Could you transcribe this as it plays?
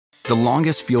The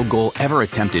longest field goal ever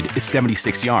attempted is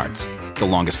 76 yards. The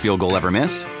longest field goal ever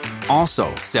missed?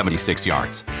 Also 76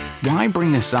 yards. Why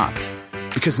bring this up?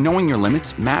 Because knowing your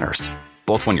limits matters,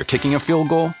 both when you're kicking a field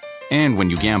goal and when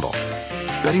you gamble.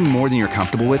 Betting more than you're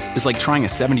comfortable with is like trying a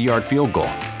 70-yard field goal.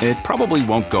 It probably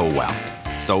won't go well.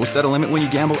 So set a limit when you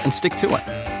gamble and stick to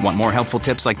it. Want more helpful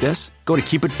tips like this? Go to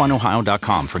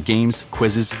keepitfunohio.com for games,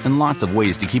 quizzes, and lots of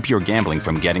ways to keep your gambling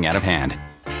from getting out of hand.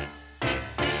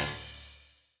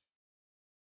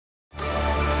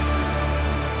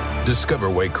 Discover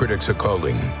why critics are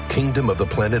calling Kingdom of the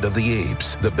Planet of the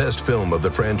Apes the best film of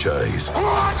the franchise.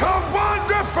 What a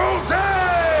wonderful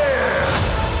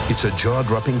day! It's a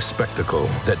jaw-dropping spectacle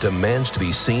that demands to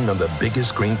be seen on the biggest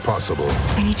screen possible.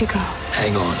 I need to go.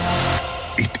 Hang on.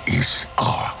 It is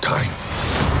our time.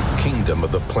 Kingdom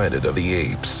of the Planet of the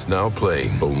Apes. Now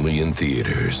playing only in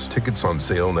theaters. Tickets on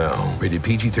sale now. Rated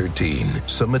PG-13.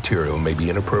 Some material may be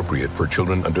inappropriate for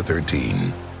children under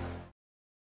 13.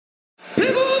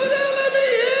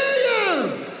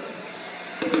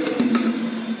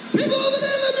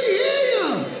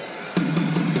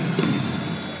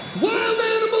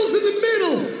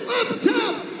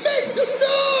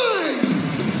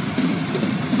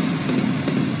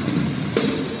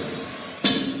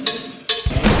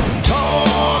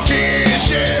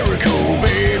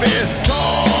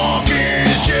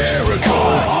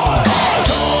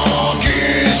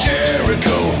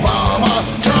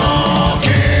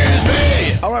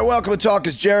 Welcome to Talk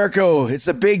is Jericho. It's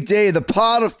a big day, the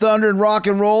Pod of Thunder and Rock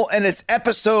and Roll, and it's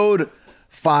episode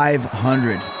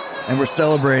 500. And we're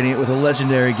celebrating it with a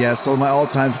legendary guest, one of my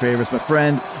all-time favorites, my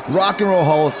friend, Rock and Roll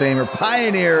Hall of Famer,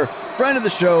 pioneer, friend of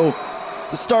the show,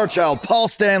 the Star Child, Paul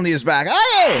Stanley is back.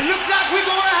 Hey! It looks like we're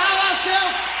going to have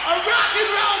ourselves a rock and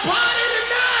roll party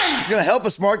tonight! He's going to help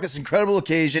us mark this incredible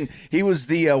occasion. He was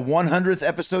the 100th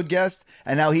episode guest,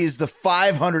 and now he is the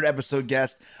 500 episode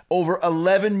guest. Over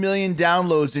 11 million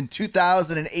downloads in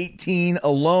 2018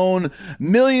 alone.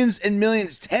 Millions and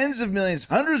millions, tens of millions,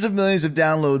 hundreds of millions of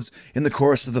downloads in the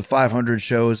course of the 500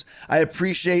 shows. I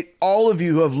appreciate all of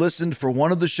you who have listened for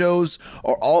one of the shows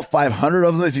or all 500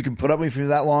 of them, if you can put up with me for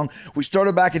that long. We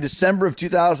started back in December of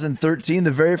 2013.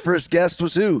 The very first guest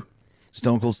was who?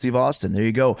 Stone Cold Steve Austin. There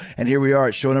you go. And here we are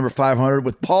at show number 500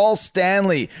 with Paul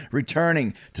Stanley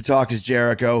returning to Talk is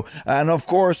Jericho. And of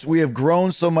course, we have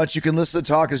grown so much. You can listen to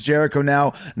Talk is Jericho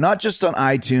now, not just on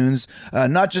iTunes,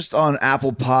 not just on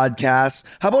Apple Podcasts.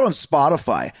 How about on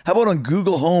Spotify? How about on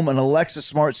Google Home and Alexa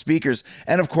smart speakers?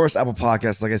 And of course, Apple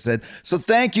Podcasts, like I said. So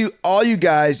thank you, all you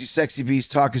guys, you sexy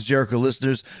beast Talk is Jericho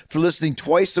listeners, for listening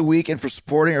twice a week and for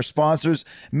supporting our sponsors,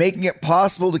 making it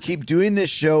possible to keep doing this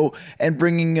show and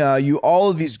bringing you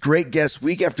all of these great guests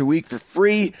week after week for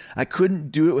free. I couldn't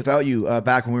do it without you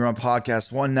back when we were on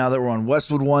Podcast One. Now that we're on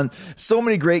Westwood One, so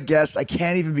many great guests. I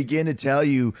can't even begin to tell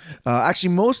you.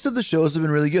 Actually, most of the shows have been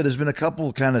really good. There's been a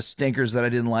couple kind of stinkers that I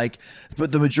didn't like,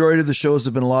 but the majority of the shows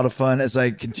have been a lot of fun as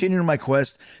I continue my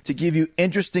quest to give you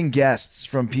interesting guests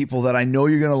from people that I know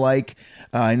you're going to like.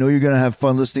 I know you're going to have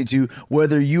fun listening to,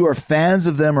 whether you are fans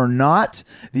of them or not.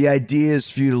 The idea is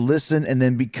for you to listen and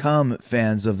then become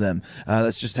fans of them.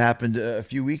 That's just happened a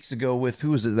few weeks ago with,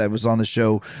 who was it that was on the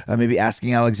show? Maybe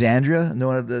Asking Alexandria.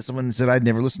 Someone said, I'd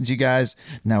never listened to you guys.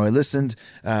 Now I listened.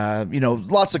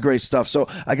 Lots of great stuff. So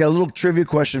I got a little trivia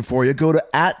question for you. Go to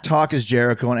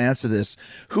 @TalkIsJericho and answer this.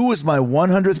 Who was my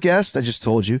 100th guest? I just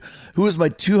told you. Who was my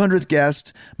 200th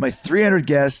guest, my 300th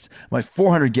guest, my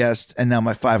 400th guest, and now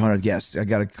my 500th guest? I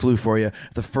got a clue for you.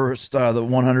 The first, the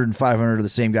 100 and 500 are the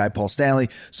same guy, Paul Stanley.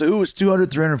 So who was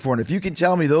 200, 300, 400? If you can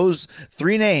tell me those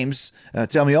three names,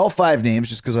 tell me all five names,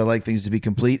 just because I like things to be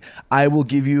complete, I will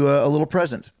give you a little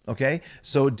present. Okay,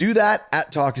 so do that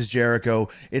at Talk is Jericho.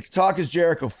 It's Talk is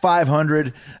Jericho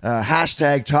 500,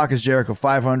 hashtag Talk is Jericho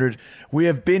 500. We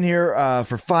have been here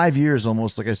for 5 years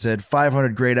almost, like I said,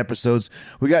 500 great episodes.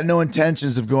 We got no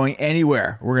intentions of going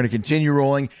anywhere. We're going to continue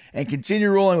rolling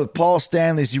with Paul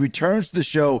Stanley as he returns to the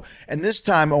show. And this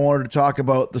time I wanted to talk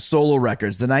about the solo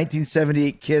records, the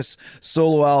 1978 Kiss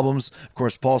solo albums. Of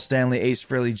course, Paul Stanley, Ace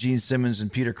Frehley, Gene Simmons,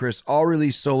 and Peter Criss all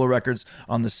released solo records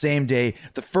on the same day.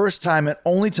 The first time and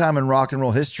only time in rock and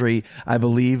roll history, I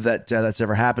believe, that that's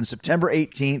ever happened. September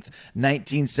 18th,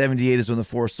 1978 is when the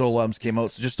four solo albums came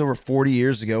out, so just over 40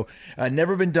 years ago.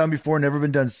 Never been done before, never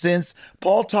been done since.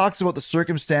 Paul talks about the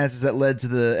circumstances that led to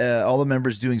the all the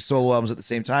members doing solo albums at the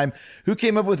same time, who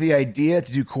came up with the idea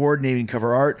to do coordinating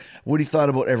cover art, what he thought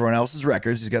about everyone else's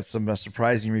records. He's got some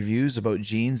surprising reviews about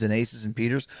Gene's and Ace's and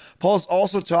Peter's. Paul's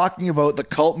also talking about the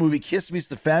cult movie Kiss Meets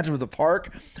the Phantom of the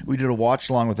Park. We did a watch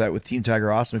along with that with Team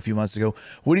Tiger Awesome a few months ago.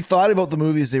 what he thought about the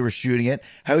movie as they were shooting it,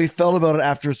 how he felt about it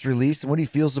after its release, and what he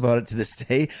feels about it to this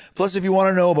day. Plus, if you want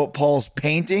to know about Paul's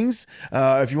paintings,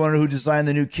 if you want to know who designed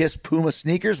the new Kiss Puma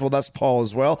sneakers, well, that's Paul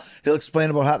as well. He'll explain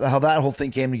about how that whole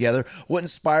thing came together, what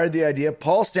inspired the idea.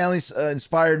 Paul Stanley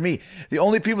inspired me. The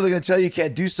only people that are going to tell you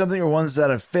can't do something are ones that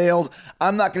have failed.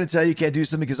 I'm not going to tell you can't do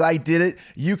something because I did it.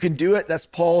 You can do it. That's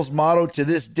Paul's motto to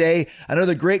this day.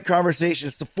 Another great conversation.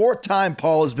 It's the fourth time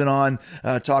Paul has been on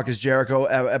Talk is Jericho,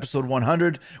 episode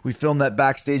 100. We filmed that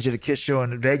backstage at a Kiss show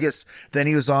in Vegas. Then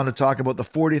he was on to talk about the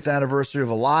 40th anniversary of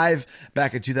Alive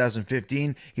back in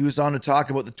 2015. He was on to talk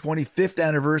about the 25th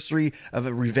anniversary of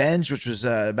Revenge, which was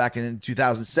back in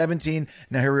 2017.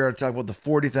 Now here we are to talk about the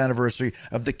 40th anniversary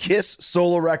of the Kiss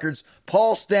solo records.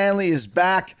 Paul Stanley is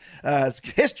back. It's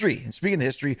history. And speaking of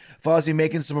history, Fozzy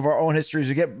making some of our own histories.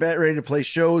 We get ready to play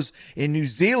shows in New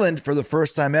Zealand for the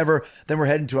first time ever. Then we're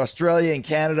heading to Australia and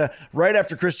Canada right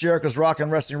after Chris Jericho's Rock on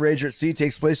Wrestling Rager at Sea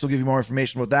takes place. We'll give you more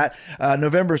information about that.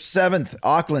 November 7th,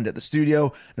 Auckland at the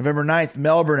Studio. November 9th,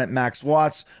 Melbourne at Max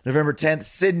Watts. November 10th,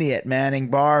 Sydney at Manning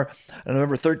Bar.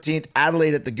 November 13th,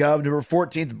 Adelaide at the Gov. November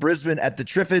 14th, Brisbane at the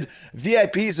Triffid.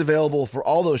 VIPs available for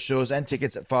all those shows and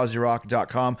tickets at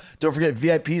FozzyRock.com. Don't forget,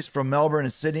 VIPs from Melbourne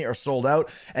and Sydney are sold out.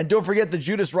 And don't forget, the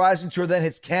Judas Rising Tour then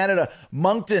hits Canada,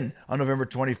 Moncton on November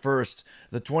 21st.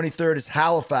 The 23rd is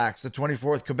Halifax. The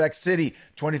 24th, Quebec City.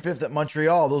 25th at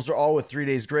Montreal. Those are all with 3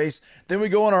 days grace. Then we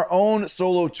go on our own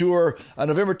solo tour on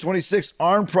November 26th,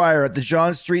 Arnprior at the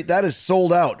John Street. That is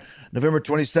sold out. November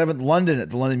 27th, London at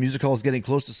the London Music Hall is getting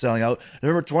close to selling out.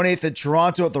 November 28th in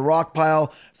Toronto at the Rock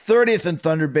Pile. 30th in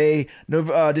Thunder Bay,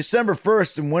 December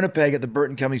 1st in Winnipeg at the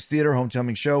Burton Cummings Theater,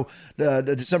 homecoming show.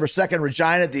 December 2nd,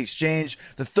 Regina at the Exchange.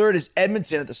 The 3rd is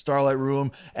Edmonton at the Starlight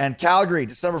Room. And Calgary,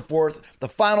 December 4th, the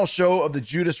final show of the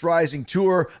Judas Rising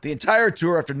Tour. The entire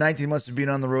tour after 19 months of being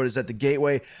on the road is at the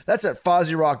Gateway. That's at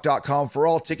FozzyRock.com for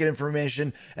all ticket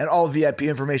information and all VIP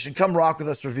information. Come rock with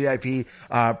us for VIP.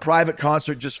 Private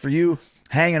concert just for you.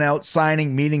 Hanging out,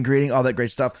 signing, meeting, greeting, all that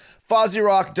great stuff.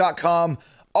 FozzyRock.com.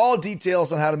 All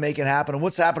details on how to make it happen. And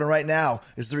what's happening right now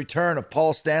is the return of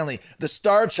Paul Stanley. The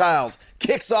Star Child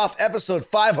kicks off episode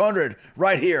 500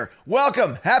 right here.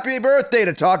 Welcome. Happy birthday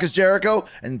to Talk is Jericho.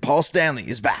 And Paul Stanley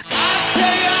is back. I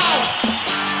tell y'all,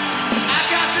 I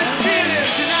got this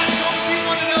feeling tonight's gonna be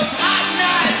one of those hot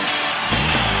nights.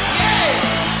 Yeah.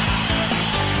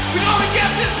 We're gonna get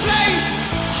this place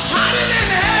hotter than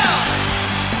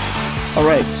hell. All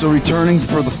right. So returning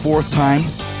for the fourth time,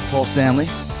 Paul Stanley.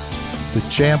 The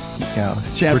champ,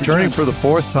 returning for the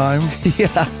fourth time.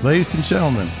 Yeah. Ladies and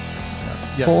gentlemen.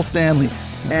 Yes. Paul Stanley.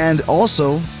 And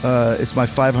also, it's my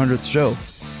 500th show.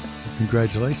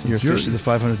 Congratulations. You're officially the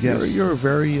 500th guest. You're a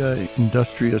very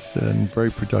industrious and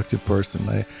very productive person.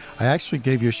 I actually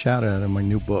gave you a shout out in my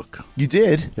new book. You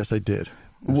did? Yes, I did.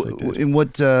 In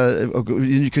what,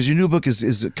 because your new book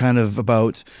is kind of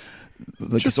about,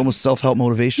 like, it's almost self-help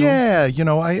motivational. Yeah,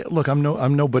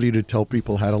 I'm nobody to tell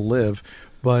people how to live,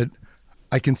 but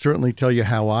I can certainly tell you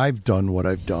how I've done what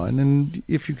I've done, and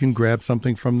if you can grab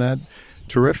something from that,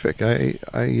 terrific.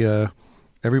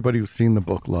 Everybody who's seen the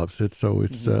book loves it, so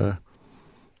it's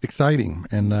exciting.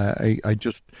 And I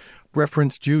just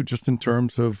referenced you just in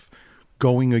terms of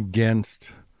going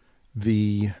against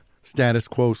the status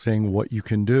quo, saying what you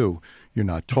can do. You're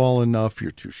not tall enough.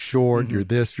 You're too short. You're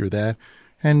this. You're that.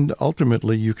 And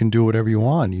ultimately, you can do whatever you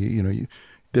want.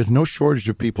 There's no shortage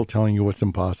of people telling you what's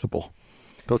impossible.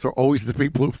 Those are always the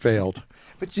people who failed.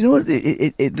 But you know what?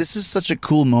 This is such a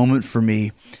cool moment for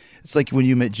me. It's like when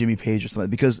you met Jimmy Page or something.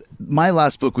 Because my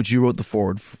last book, which you wrote the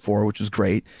foreword for, which was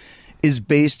great, is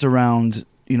based around,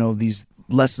 these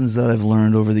lessons that I've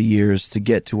learned over the years to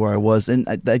get to where I was. And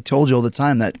I told you all the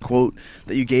time that quote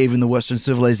that you gave in the Western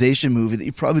Civilization movie that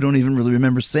you probably don't even really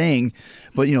remember saying.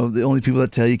 But, the only people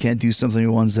that tell you can't do something are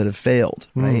the ones that have failed,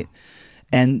 right?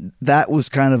 And that was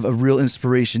kind of a real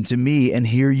inspiration to me. And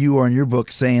here you are in your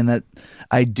book saying that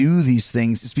I do these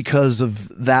things. It's because of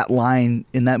that line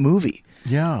in that movie.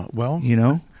 Yeah, well,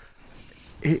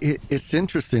 it's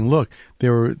interesting. Look,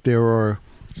 there are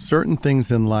certain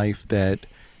things in life that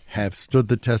have stood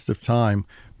the test of time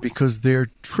because they're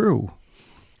true.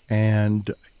 And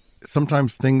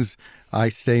sometimes things I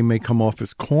say may come off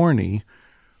as corny,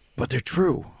 but they're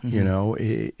true.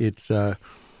 It's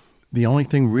the only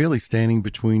thing really standing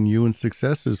between you and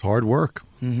success is hard work.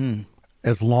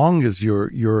 As long as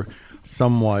you're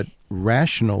somewhat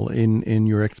rational in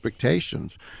your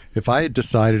expectations. If I had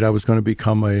decided I was going to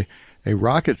become a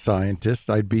rocket scientist,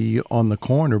 I'd be on the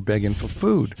corner begging for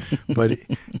food. But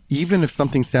even if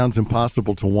something sounds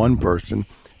impossible to one person,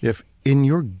 if in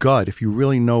your gut, if you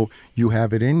really know you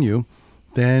have it in you,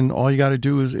 then all you got to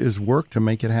do is work to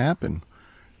make it happen.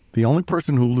 The only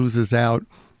person who loses out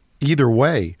either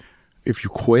way, if you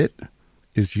quit,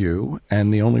 is you.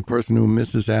 And the only person who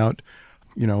misses out,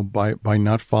 by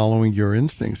not following your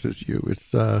instincts is you.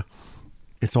 It's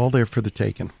all there for the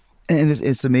taking. And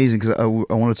it's amazing because I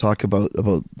want to talk about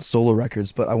solo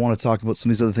records, but I want to talk about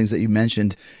some of these other things that you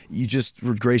mentioned. You just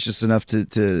were gracious enough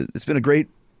to it's been a great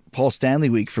Paul Stanley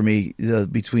week for me,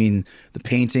 between the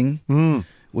painting,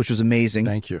 which was amazing.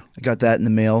 Thank you. I got that in the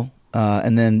mail.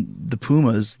 And then the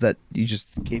Pumas that you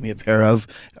just gave me a pair of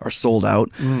are sold out.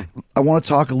 I want to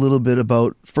talk a little bit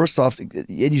about, first off, and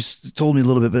you told me a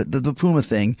little bit, but the Puma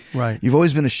thing. Right. You've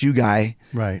always been a shoe guy.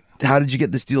 Right. How did you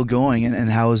get this deal going, and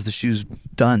how is the shoes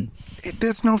done?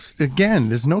 There's no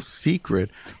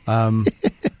secret.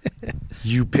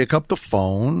 You pick up the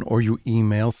phone or you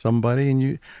email somebody,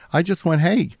 and I just went,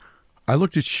 hey, I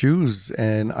looked at shoes,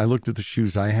 and I looked at the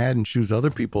shoes I had and shoes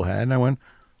other people had, and I went,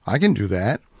 I can do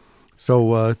that.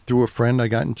 So through a friend, I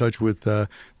got in touch with the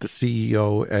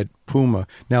CEO at Puma.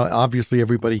 Now, obviously,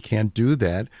 everybody can't do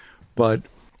that, but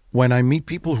when I meet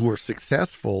people who are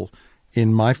successful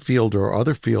in my field or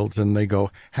other fields, and they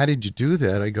go, how did you do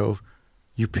that? I go,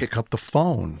 you pick up the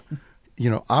phone.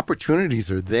 Opportunities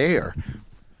are there.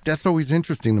 That's always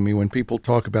interesting to me when people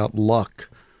talk about luck.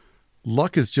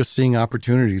 Luck is just seeing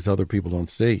opportunities other people don't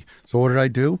see. So what did I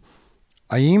do?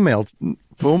 I emailed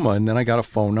Puma, and then I got a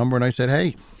phone number, and I said,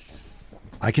 hey,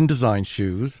 I can design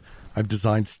shoes. I've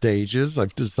designed stages.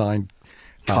 I've designed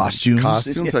costumes.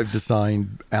 Yeah. I've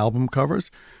designed album covers.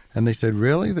 And they said,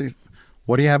 really?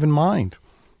 What do you have in mind?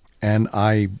 And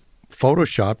I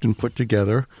photoshopped and put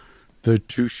together the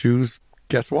two shoes,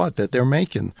 guess what, that they're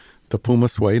making. The Puma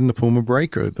Suede and the Puma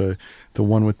Breaker. The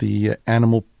one with the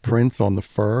animal prints on the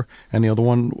fur, and the other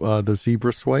one, the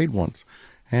zebra suede ones.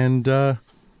 And,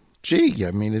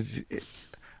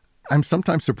 I'm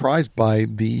sometimes surprised by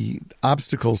the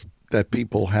obstacles that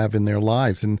people have in their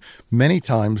lives, and many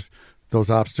times those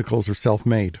obstacles are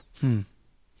self-made.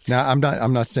 Now, I'm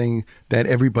not saying that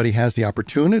everybody has the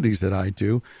opportunities that I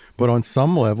do, but on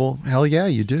some level, hell yeah,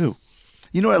 you do.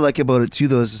 You know what I like about it too,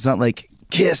 though, is it's not like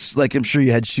Kiss. Like, I'm sure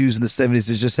you had shoes in the 70s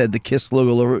that just had the Kiss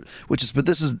logo over it, but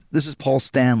this is Paul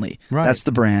Stanley. Right. That's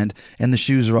the brand, and the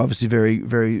shoes are obviously very,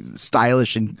 very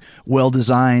stylish and well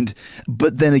designed.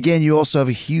 But then again, you also have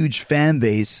a huge fan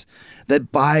base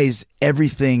that buys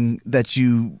everything that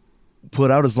you put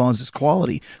out as long as it's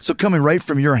quality. So coming right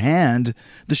from your hand,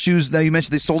 the shoes, now you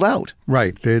mentioned they sold out.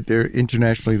 Right. They're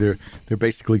internationally, they're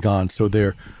basically gone. So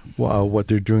what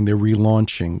they're doing, they're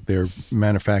relaunching, they're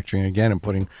manufacturing again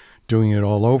and doing it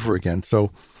all over again.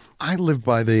 So I live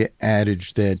by the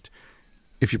adage that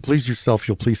if you please yourself,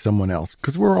 you'll please someone else,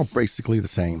 because we're all basically the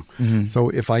same. So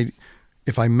if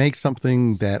I make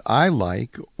something that I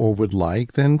like or would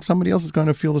like, then somebody else is going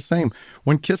to feel the same.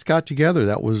 When Kiss got together,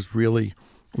 that was really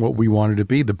what we wanted to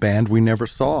be, the band we never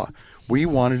saw. We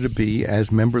wanted to be,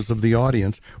 as members of the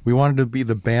audience, we wanted to be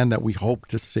the band that we hoped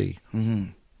to see.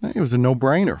 It was a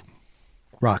no-brainer.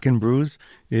 Rockin' Brews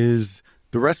is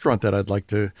the restaurant that I'd like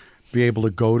to be able to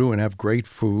go to and have great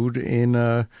food in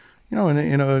a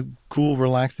cool,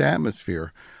 relaxed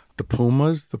atmosphere. The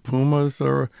Pumas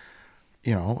are,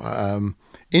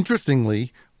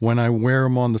 interestingly, when I wear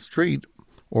them on the street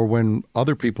or when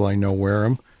other people I know wear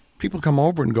them, people come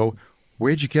over and go,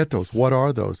 where'd you get those? What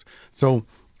are those? So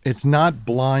it's not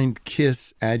blind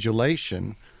Kiss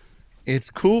adulation. It's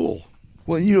cool.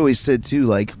 Well, you always said too,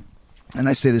 like, and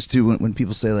I say this too when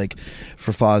people say, like,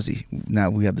 for Fozzy, now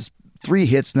we have this 3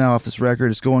 hits now off this record.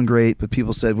 It's going great. But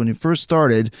people said when you first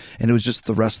started and it was just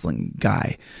the wrestling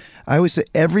guy. I always say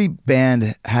every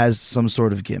band has some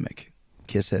sort of gimmick.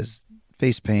 Kiss has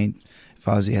face paint.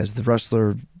 Fozzy has the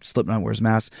wrestler. Slipknot wears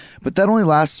masks. But that only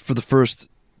lasts for the first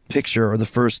picture or the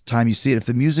first time you see it. If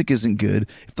the music isn't good,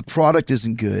 if the product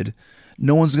isn't good,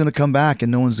 no one's going to come back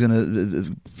and no one's going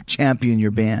to champion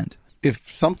your band. If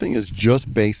something is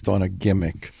just based on a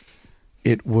gimmick,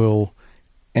 it will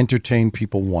entertain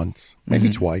people once, maybe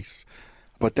twice,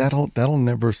 but that'll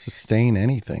never sustain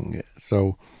anything.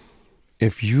 So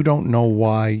if you don't know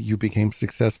why you became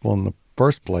successful in the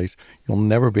first place, you'll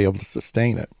never be able to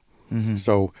sustain it.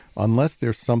 So unless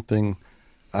there's something,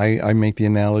 I make the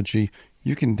analogy,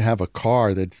 you can have a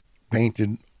car that's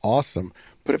painted awesome,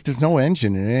 but if there's no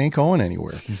engine, it ain't going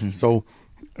anywhere. So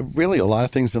really a lot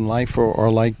of things in life are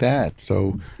like that.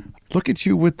 So look at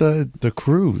you with the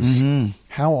cruise.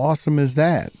 How awesome is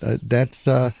that? That's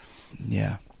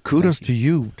kudos to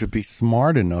you to be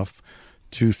smart enough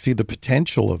to see the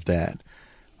potential of that.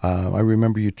 I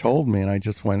remember you told me, and I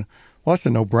just went, well, that's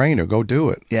a no-brainer. Go do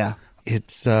it. Yeah.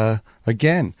 It's,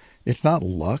 again, it's not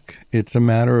luck. It's a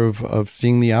matter of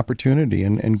seeing the opportunity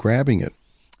and grabbing it.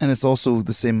 And it's also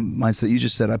the same mindset you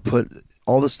just said. I put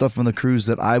all the stuff on the cruise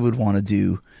that I would want to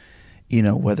do, you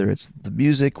know, whether it's the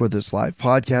music, whether it's live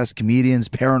podcasts, comedians,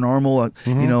 paranormal,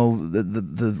 you know,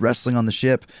 the wrestling on the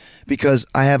ship, because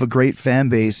I have a great fan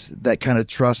base that kind of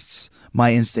trusts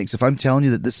my instincts. If I'm telling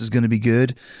you that this is going to be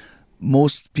good,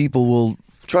 most people will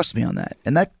trust me on that.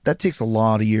 And that takes a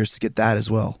lot of years to get that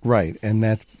as well. Right. And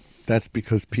that's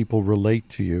because people relate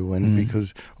to you, and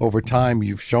because over time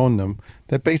you've shown them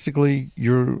that basically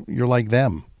you're like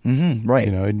them. Right.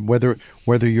 You know, and whether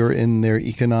you're in their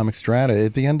economic strata,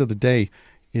 at the end of the day,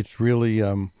 it's really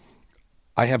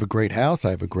I have a great house, I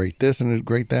have a great this and a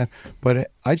great that,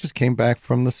 but I just came back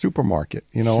from the supermarket,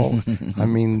 you know. I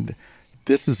mean,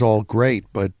 this is all great,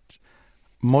 but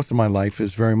most of my life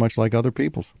is very much like other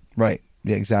people's. Right.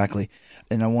 Yeah, exactly.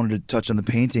 And I wanted to touch on the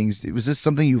paintings. Was this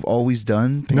something you've always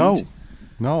done? Paint?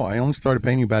 No. I only started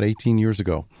painting about 18 years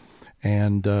ago.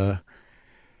 And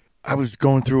I was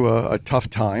going through a tough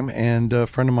time, and a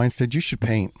friend of mine said, you should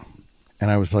paint. And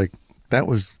I was like, that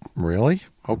was really?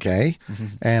 Okay.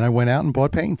 And I went out and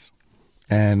bought paints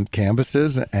and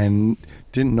canvases and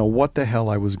didn't know what the hell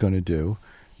I was going to do.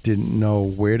 Didn't know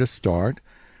where to start.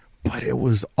 But it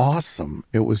was awesome.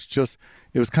 It was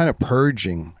kind of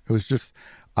purging. It was just,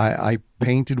 I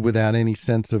painted without any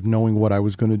sense of knowing what I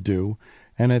was going to do.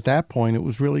 And at that point, it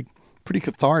was really pretty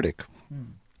cathartic.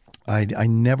 I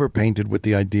never painted with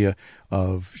the idea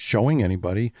of showing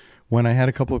anybody. When I had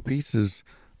a couple of pieces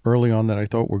early on that I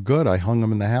thought were good, I hung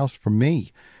them in the house for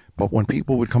me. But when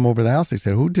people would come over the house, they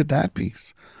said, who did that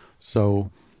piece?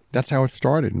 So that's how it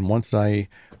started. And once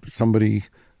somebody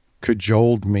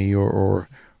cajoled me or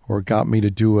got me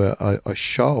to do a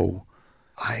show,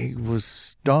 I was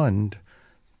stunned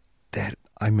that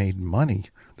I made money,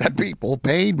 that people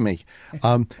paid me.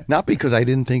 Not because I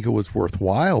didn't think it was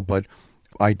worthwhile, but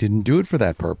I didn't do it for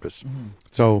that purpose.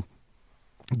 So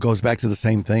it goes back to the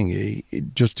same thing.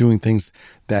 Just doing things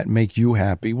that make you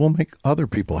happy will make other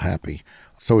people happy.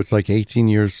 So it's like 18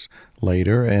 years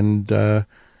later, and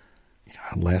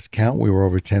last count, we were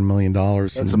over $10 million.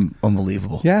 That's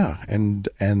unbelievable. Yeah,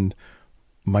 and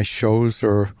my shows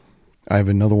I have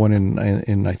another one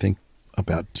in I think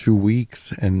about 2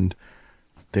 weeks, and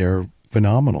they're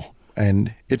phenomenal.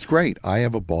 And it's great. I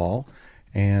have a ball,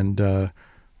 and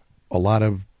a lot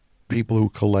of people who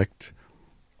collect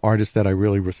artists that I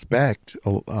really respect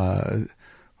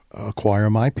acquire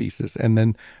my pieces. And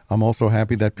then I'm also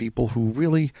happy that people who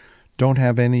really don't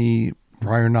have any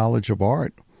prior knowledge of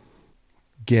art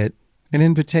get an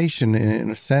invitation in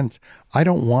a sense. I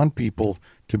don't want people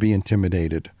to be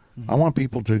intimidated. I want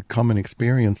people to come and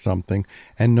experience something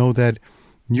and know that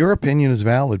your opinion is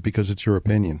valid because it's your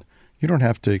opinion. You don't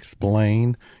have to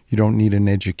explain. You don't need an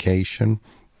education.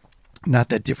 Not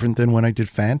that different than when I did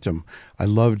Phantom. I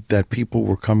loved that people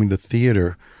were coming to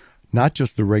theater, not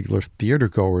just the regular theater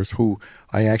goers who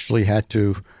I actually had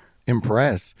to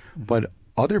impress, but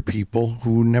other people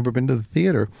who never been to the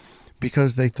theater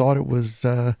because they thought it was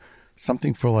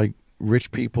something for like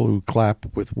rich people who clap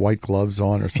with white gloves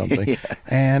on or something. Yeah.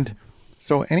 And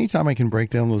so anytime I can break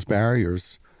down those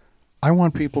barriers, I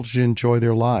want people to enjoy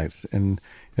their lives. And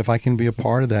if I can be a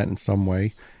part of that in some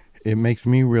way, it makes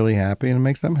me really happy and it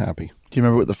makes them happy. Do you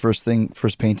remember what the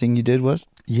first painting you did was?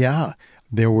 Yeah,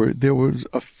 there was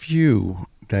a few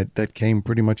that came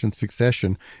pretty much in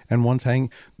succession, and one's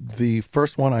the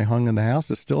first one I hung in the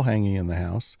house is still hanging in the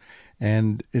house,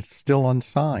 and it's still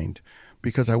unsigned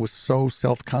because I was so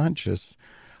self-conscious.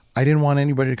 I didn't want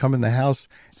anybody to come in the house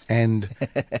and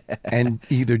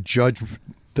either judge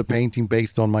the painting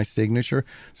based on my signature.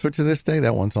 So to this day,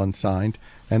 that one's unsigned.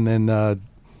 And then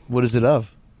what is it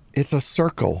of? It's a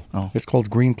circle. Oh. It's called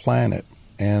Green Planet.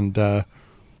 And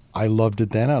I loved it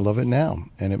then. I love it now.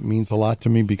 And it means a lot to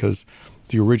me because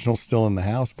the original's still in the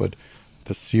house, but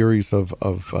the series of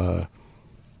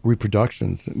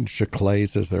reproductions,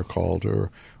 Chaclés as they're called,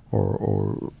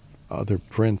 or other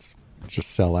prints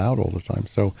just sell out all the time.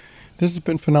 So this has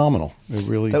been phenomenal. It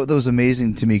really that was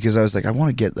amazing to me because I was like, I want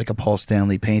to get like a Paul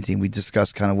Stanley painting. We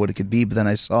discussed kind of what it could be, but then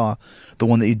I saw the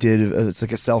one that you did. It's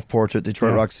like a self-portrait,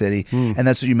 Detroit Rock City, and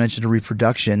that's what you mentioned, a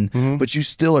reproduction. But you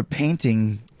still are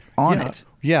painting on it.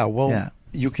 Yeah. Well,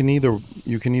 you can either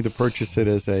purchase it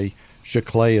as a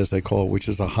Chaclé, as they call it, which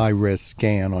is a high-res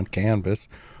scan on canvas,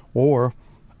 or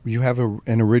you have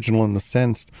an original in the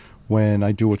sense when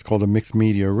I do what's called a mixed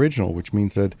media original, which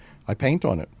means that I paint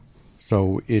on it.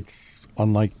 So it's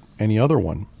unlike any other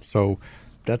one. So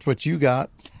that's what you got.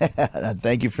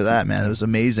 Thank you for that, man. It was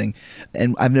amazing.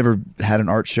 And I've never had an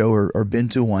art show or been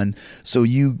to one. So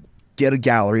you get a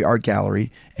gallery, art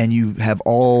gallery, and you have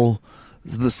all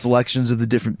the selections of the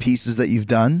different pieces that you've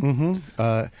done.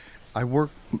 I work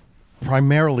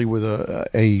primarily with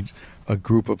a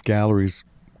group of galleries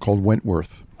called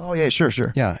Wentworth. Oh yeah,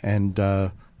 sure. Yeah, and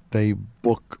they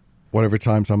book whatever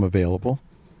times I'm available.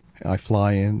 I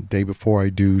fly in day before I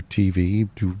do TV,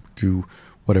 do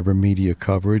whatever media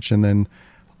coverage, and then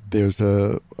there's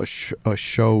a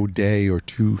show day or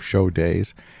 2 show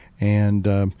days, and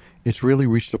it's really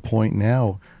reached a point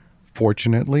now,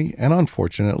 fortunately and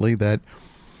unfortunately, that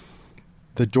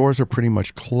the doors are pretty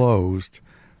much closed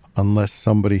unless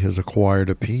somebody has acquired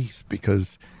a piece,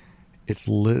 because it's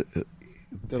They're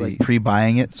like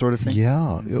pre-buying it, sort of thing.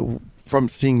 Yeah, from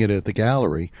seeing it at the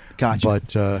gallery. Gotcha.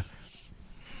 But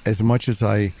as much as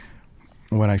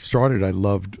when I started, I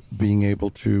loved being able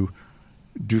to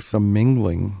do some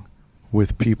mingling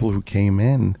with people who came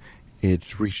in.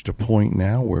 It's reached a point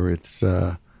now where it's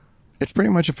pretty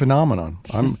much a phenomenon.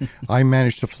 I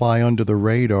managed to fly under the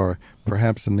radar,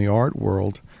 perhaps in the art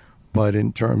world, but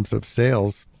in terms of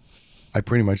sales, I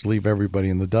pretty much leave everybody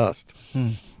in the dust.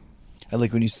 I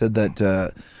like when you said that.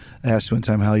 I asked you one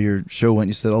time how your show went.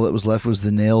 You said all that was left was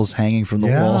the nails hanging from the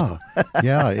wall.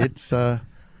 Yeah, it's.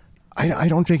 I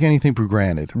don't take anything for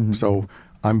granted, so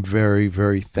I'm very,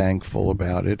 very thankful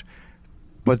about it.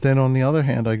 But then on the other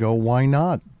hand, I go, why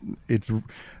not?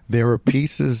 There are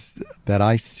pieces that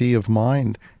I see of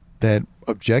mine that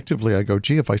objectively I go,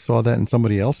 gee, if I saw that and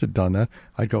somebody else had done that,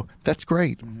 I'd go, that's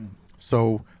great.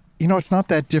 So, it's not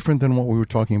that different than what we were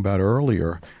talking about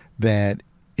earlier, that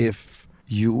if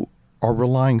you are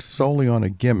relying solely on a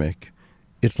gimmick,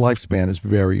 its lifespan is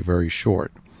very, very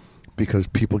short because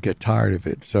people get tired of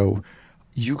it. So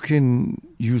you can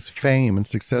use fame and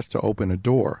success to open a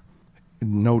door,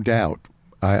 no doubt.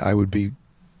 I would be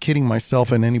kidding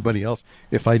myself and anybody else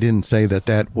if I didn't say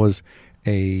that was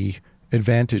a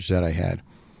advantage that I had.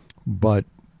 But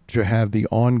to have the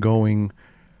ongoing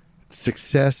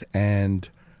success and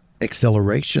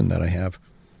acceleration that I have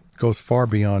goes far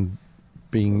beyond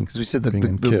being, because we said that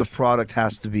the product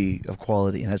has to be of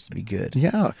quality and has to be good.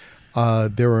 Yeah.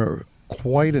 There are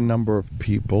quite a number of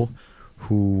people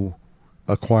who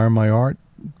acquire my art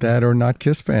that are not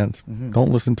Kiss fans,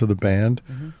 don't listen to the band,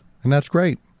 and that's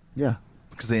great. Yeah,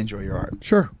 because they enjoy your art.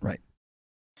 Sure. Right.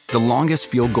 The longest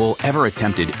field goal ever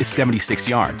attempted is 76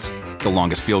 yards. The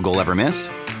longest field goal ever missed?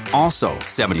 Also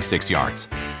 76 yards.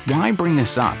 Why bring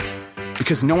this up?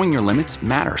 Because knowing your limits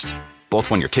matters, both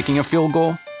when you're kicking a field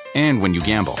goal and when you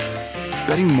gamble.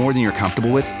 Betting more than you're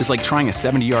comfortable with is like trying a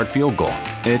 70-yard field goal.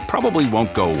 It probably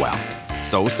won't go well.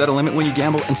 So set a limit when you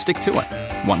gamble and stick to it.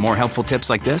 Want more helpful tips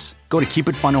like this? Go to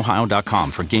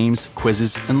keepitfunohio.com for games,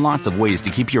 quizzes, and lots of ways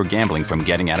to keep your gambling from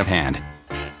getting out of hand.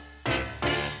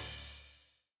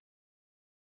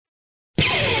 If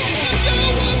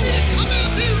y'all want me to come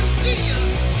out there and see ya,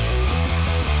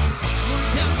 I'm gonna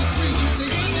count to 3. You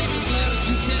say my name as loud as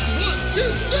you can. 1, 2,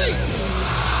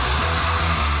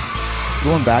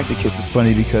 3. Going back to Kiss is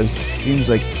funny because it seems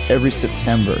like every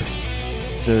September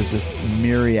there's this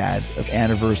myriad of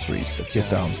anniversaries of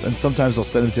Kiss albums, and sometimes I'll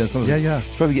send them to him. Sometimes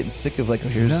it's probably getting sick of like, oh,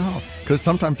 here's No, because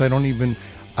sometimes I don't even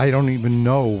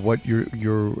know what you're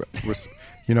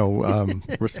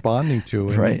responding to,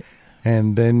 and, Right.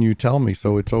 And then you tell me,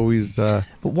 so it's always. But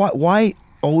why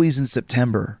always in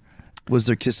September was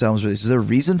there Kiss albums released? Is there a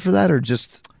reason for that, or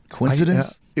just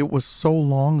coincidence? It was so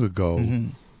long ago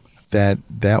that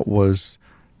was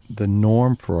the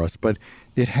norm for us, but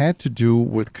it had to do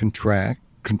with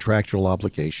contractual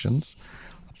obligations.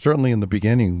 Certainly in the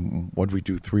beginning, what we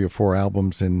do 3 or 4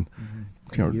 albums in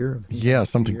A year. yeah,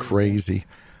 something crazy.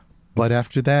 But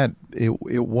after that,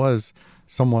 it was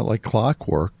somewhat like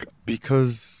clockwork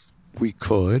because we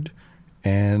could,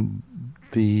 and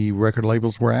the record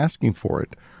labels were asking for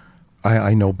it.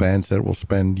 I know bands that will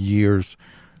spend years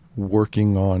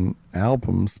working on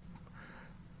albums,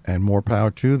 and more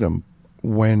power to them.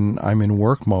 When I'm in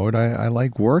work mode, I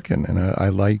like working, and I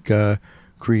like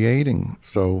creating.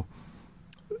 So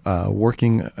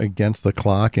working against the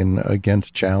clock and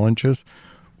against challenges,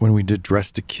 when we did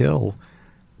Dress to Kill,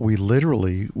 we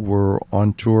literally were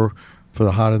on tour for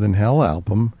the Hotter Than Hell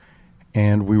album,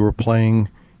 and we were playing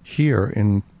here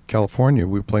in California.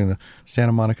 We were playing the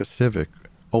Santa Monica Civic,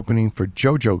 opening for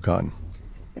JoJo Gunn.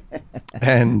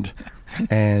 and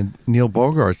Neil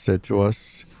Bogart said to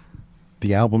us,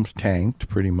 the album's tanked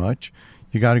pretty much.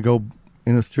 You got to go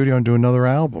in the studio and do another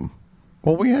album.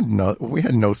 Well, we had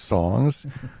no songs.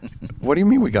 What do you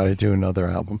mean we got to do another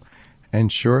album?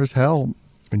 And sure as hell,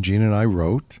 Gene and I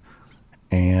wrote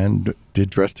and did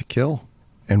Dress to Kill,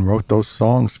 and wrote those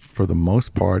songs for the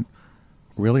most part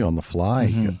really on the fly.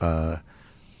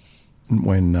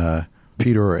 When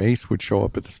Peter or Ace would show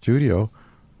up at the studio,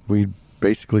 we'd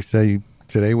basically say,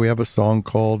 today we have a song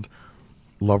called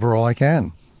Love Her All I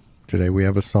Can. Today we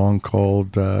have a song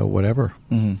called Whatever.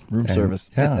 Room Service.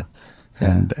 Yeah.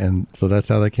 And so that's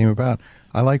how that came about.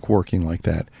 I like working like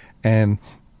that. And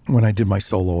when I did my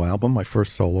solo album, my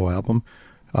first solo album,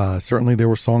 certainly there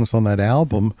were songs on that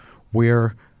album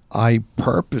where I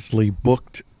purposely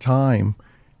booked time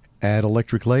at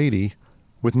Electric Lady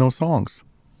with no songs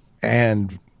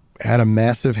and had a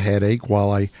massive headache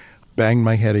while I banged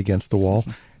my head against the wall,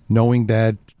 knowing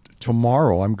that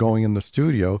tomorrow I'm going in the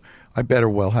studio, I better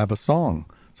well have a song.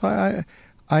 So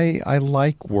I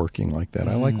like working like that.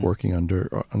 I like working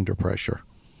under pressure.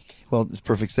 Well, it's a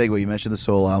perfect segue. You mentioned the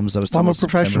solo albums. I was I'm talking a about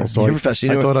professional, September. so You're a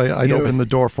professional. I thought I'd open the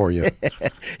door for you.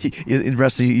 The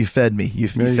rest of you fed me. You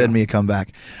fed me a comeback.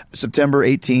 September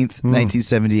 18th,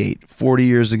 1978, 40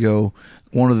 years ago,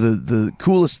 one of the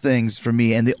coolest things for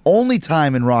me, and the only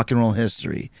time in rock and roll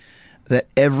history that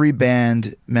every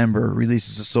band member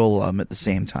releases a solo album at the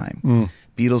same time.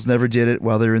 Beatles never did it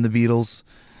while they were in the Beatles.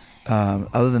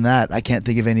 Other than that, I can't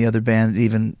think of any other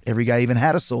band every guy even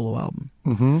had a solo album.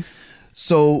 Mm-hmm.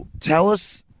 So tell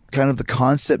us kind of the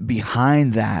concept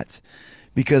behind that,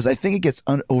 because I think it gets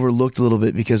overlooked a little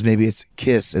bit because maybe it's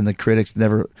Kiss and the critics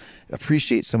never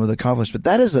appreciate some of the accomplishments. But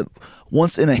that is a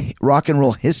once in a rock and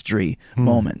roll history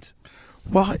moment.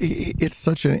 Well, it's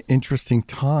such an interesting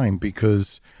time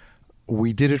because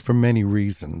we did it for many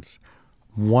reasons.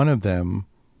 One of them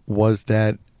was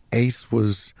that Ace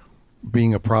was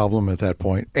being a problem at that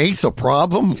point. Ace a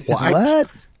problem?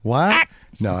 What?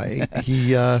 No,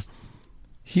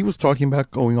 he was talking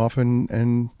about going off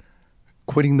and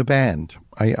quitting the band,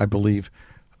 I believe.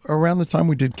 Around the time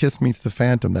we did Kiss Meets the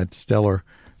Phantom, that stellar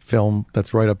film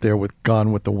that's right up there with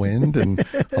Gone with the Wind and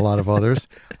a lot of others.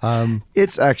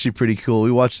 It's actually pretty cool.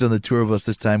 We watched it on the tour of us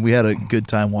this time. We had a good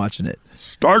time watching it.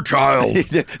 Star Child!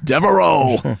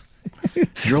 Devereaux!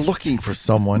 You're looking for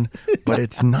someone, but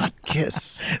it's not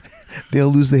Kiss. They'll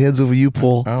lose their heads over you,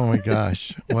 Paul. Oh my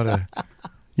gosh.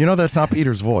 That's not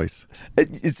Peter's voice.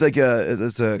 It's like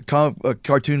a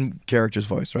cartoon character's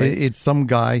voice, right? It's some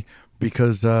guy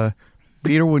because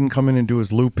Peter wouldn't come in and do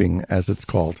his looping, as it's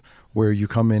called, where you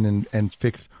come in and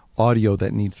fix audio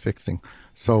that needs fixing.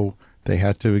 So they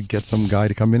had to get some guy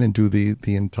to come in and do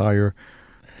the entire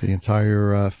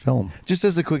film. Just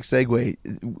as a quick segue,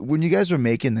 when you guys were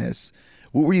making this,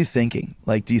 what were you thinking?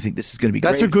 Like, do you think this is going to be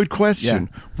great? That's a good question.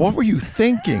 Yeah. What were you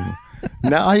thinking?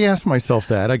 Now, I ask myself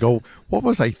that. I go, what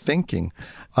was I thinking?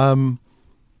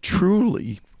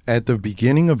 Truly, at the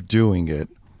beginning of doing it,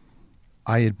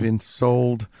 I had been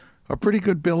sold a pretty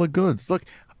good bill of goods. Look,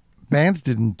 bands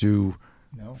didn't do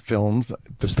films.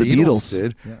 The Beatles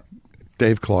did. Yeah.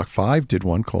 Dave Clark 5 did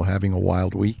one called Having a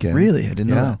Wild Weekend. Really? I didn't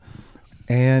know that.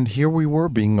 And here we were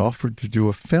being offered to do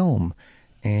a film.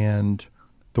 And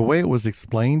the way it was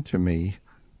explained to me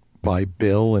by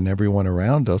Bill and everyone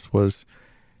around us was,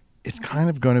 it's kind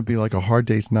of going to be like a Hard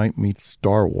Day's Night meets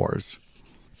Star Wars.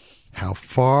 How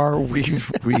far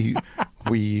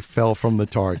we fell from the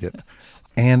target.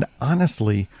 And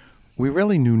honestly, we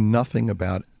really knew nothing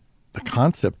about the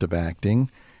concept of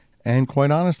acting. And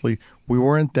quite honestly, we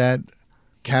weren't that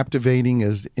captivating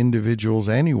as individuals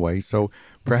anyway. So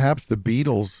perhaps the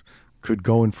Beatles could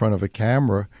go in front of a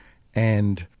camera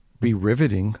and be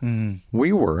riveting.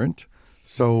 We weren't.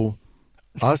 So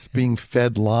us being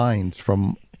fed lines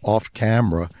from off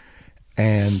camera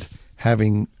and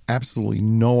having absolutely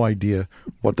no idea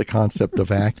what the concept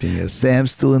of acting is.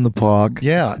 Sam's still in the pog.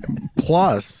 Yeah.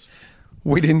 Plus,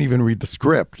 we didn't even read the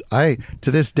script. To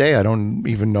this day, I don't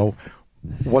even know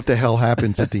what the hell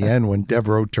happens at the end when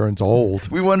Devereaux turns old.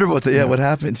 We wonder what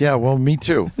happened. Yeah, well, me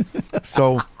too.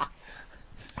 So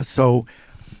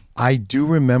I do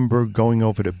remember going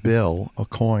over to Bill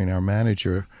Aucoin, our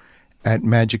manager, at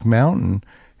Magic Mountain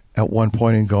at one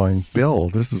point and going, Bill,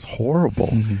 this is horrible.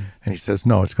 And he says,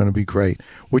 no, it's going to be great,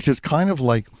 which is kind of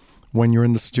like when you're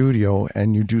in the studio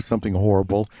and you do something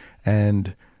horrible,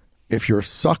 and if you're a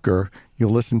sucker,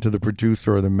 you'll listen to the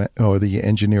producer or the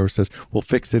engineer who says, we'll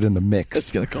fix it in the mix.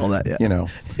 It's going to call that, yeah. You know,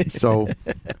 so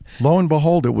lo and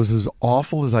behold, it was as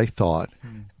awful as I thought.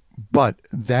 But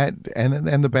that,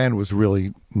 and the band was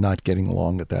really not getting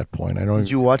along at that point. Did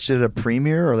you watch it at a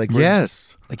premiere or like?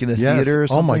 Yes. Like in a theater or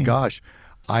something? Oh my gosh.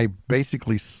 I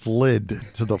basically slid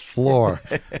to the floor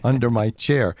under my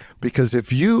chair, because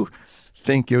if you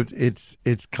think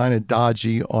it's kind of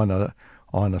dodgy on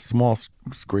a small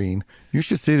screen, you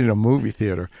should see it in a movie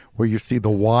theater where you see the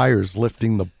wires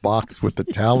lifting the box with the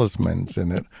talismans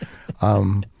in it.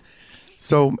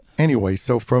 So anyway,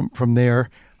 so from there,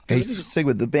 Let me just say,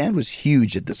 the band was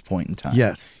huge at this point in time.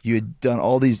 Yes. You had done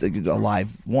all these,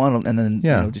 Alive 1, and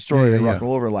then Destroyer, Rock and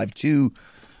Roll Over, Alive 2.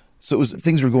 So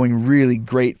things were going really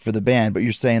great for the band, but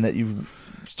you're saying that you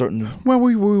starting to...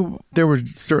 Well, there were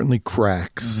certainly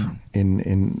cracks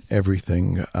in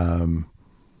everything.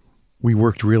 We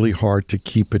worked really hard to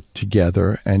keep it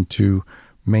together and to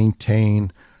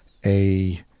maintain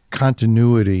a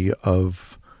continuity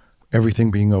of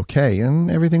everything being okay, and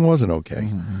everything wasn't okay.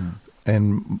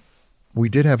 And we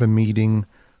did have a meeting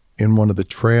in one of the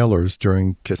trailers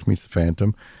during Kiss Meets the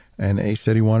Phantom, and Ace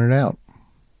said he wanted out.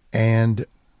 And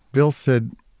Bill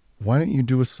said, why don't you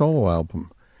do a solo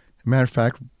album? Matter of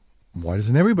fact, why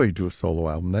doesn't everybody do a solo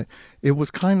album? It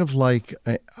was kind of like,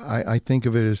 I think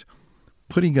of it as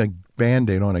putting a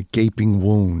Band-Aid on a gaping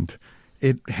wound.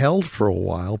 It held for a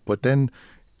while, but then,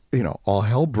 all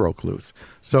hell broke loose.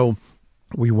 So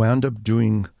we wound up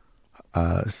doing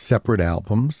separate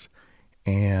albums.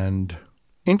 And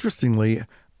interestingly,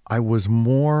 I was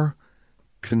more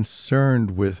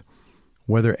concerned with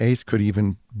whether Ace could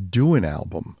even do an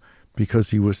album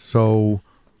because he was so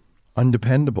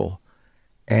undependable.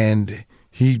 And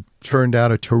he turned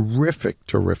out a terrific,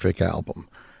 terrific album.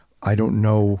 I don't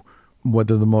know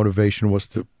whether the motivation was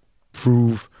to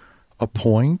prove a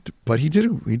point, but he did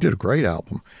a great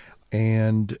album.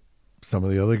 And some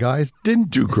of the other guys didn't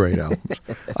do great albums.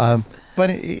 But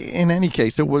in any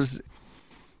case, it was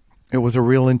a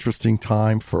real interesting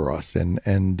time for us,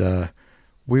 and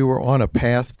we were on a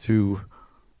path to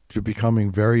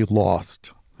becoming very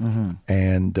lost,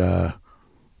 and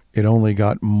it only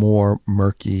got more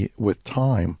murky with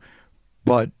time.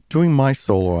 But doing my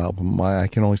solo album, I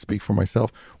can only speak for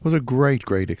myself, was a great,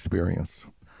 great experience.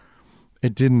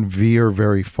 It didn't veer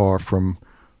very far from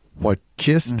what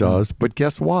Kiss does, but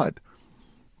guess what?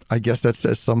 I guess that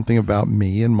says something about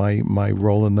me and my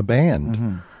role in the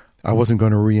band. I wasn't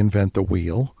going to reinvent the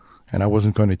wheel, and I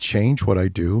wasn't going to change what I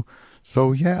do.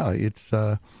 So yeah, it's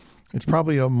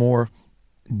probably a more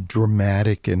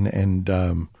dramatic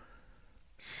and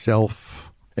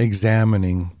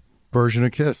self-examining version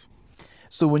of Kiss.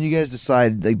 So when you guys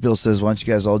decide, like Bill says, why don't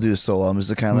you guys all do a solo album? Is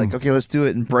it kind of like, okay, let's do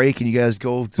it and break, and you guys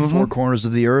go to the four corners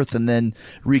of the earth and then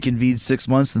reconvene 6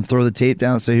 months and throw the tape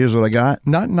down and say, here's what I got?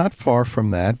 Not far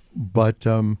from that, but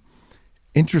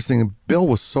interesting. Bill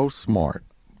was so smart.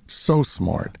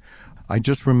 I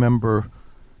just remember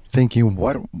thinking,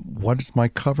 what is my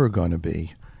cover going to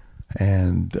be?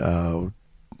 And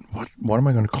what am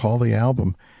I going to call the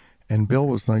album? And Bill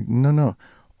was like, no.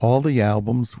 All the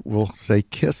albums will say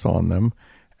Kiss on them,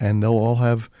 and they'll all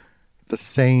have the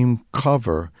same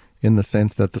cover in the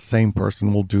sense that the same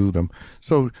person will do them.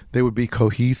 So they would be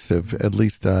cohesive, at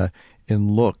least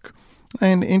in look.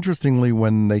 And interestingly,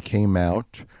 when they came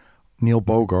out, Neil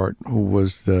Bogart, who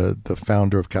was the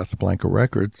founder of Casablanca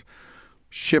Records,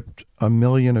 shipped 1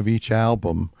 million of each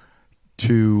album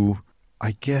to,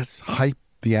 I guess, hype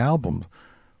the album.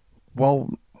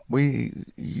 Well,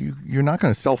 you're not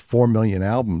going to sell 4 million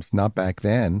albums, not back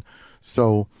then.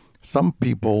 So some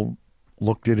people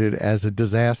looked at it as a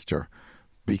disaster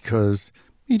because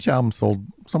each album sold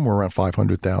somewhere around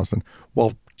 500,000.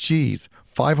 Well, geez,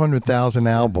 500,000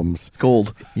 albums. It's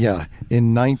gold. Yeah.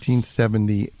 In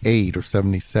 1978 or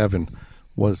 77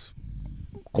 was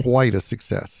quite a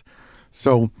success.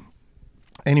 So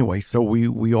anyway, so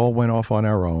we all went off on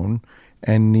our own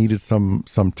and needed some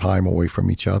time away from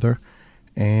each other.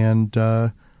 And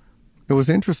it was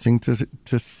interesting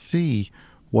to see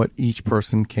what each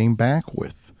person came back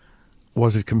with.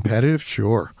 Was it competitive?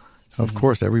 Sure. Of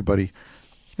course, everybody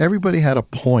had a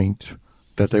point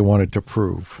that they wanted to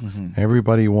prove.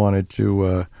 Everybody wanted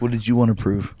to... what did you want to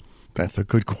prove? That's a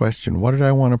good question. What did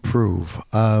I want to prove?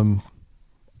 I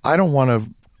don't want to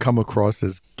come across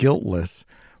as guiltless,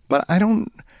 but I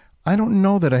don't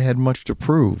know that I had much to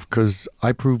prove because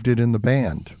I proved it in the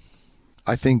band.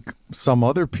 I think some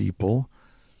other people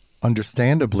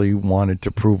understandably wanted to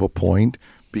prove a point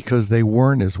because they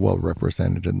weren't as well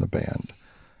represented in the band.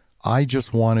 I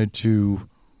just wanted to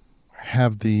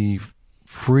have the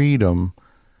freedom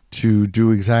to do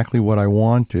exactly what I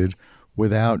wanted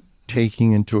without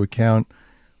taking into account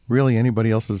really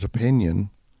anybody else's opinion.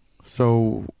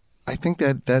 So I think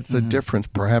that's a difference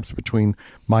perhaps between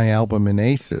my album and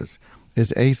Ace's.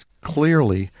 Is Ace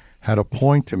clearly had a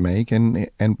point to make, and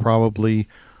probably,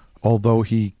 although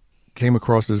he came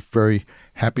across as very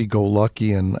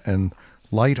happy-go-lucky and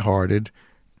lighthearted,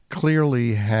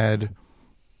 clearly had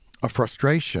a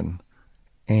frustration.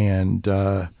 And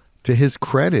to his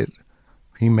credit,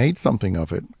 he made something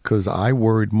of it, because I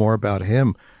worried more about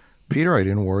him. Peter I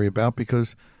didn't worry about,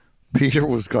 because Peter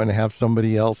was going to have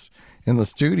somebody else in the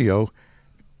studio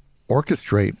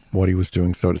orchestrate what he was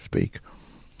doing, so to speak.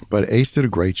 But Ace did a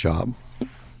great job.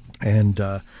 And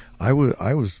I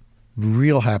was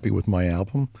real happy with my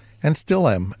album, and still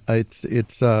am.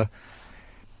 It's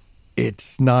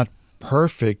not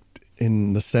perfect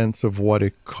in the sense of what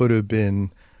it could have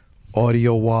been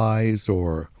audio wise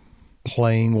or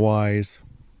playing wise,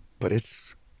 but it's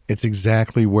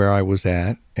exactly where I was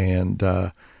at. And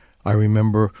I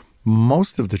remember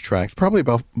most of the tracks, probably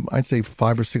about, I'd say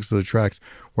 5 or 6 of the tracks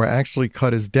were actually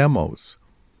cut as demos.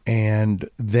 And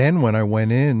then when I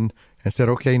went in and said,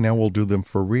 okay, now we'll do them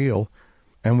for real,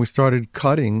 and we started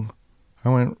cutting, I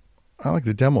went, I like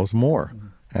the demos more.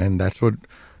 And that's what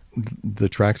the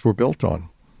tracks were built on.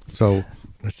 So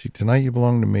let's see, Tonight You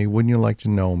Belong to Me, Wouldn't You Like to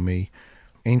Know Me,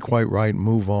 Ain't Quite Right,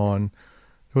 Move On.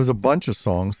 There was a bunch of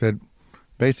songs that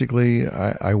basically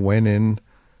I went in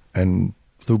and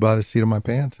flew by the seat of my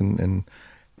pants and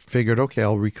figured, okay,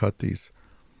 I'll recut these.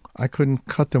 I couldn't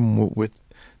cut them with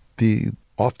the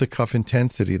off-the-cuff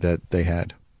intensity that they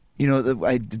had. You know,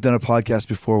 I've done a podcast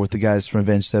before with the guys from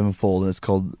Avenged Sevenfold, and it's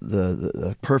called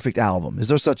the Perfect Album. Is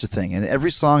there such a thing? And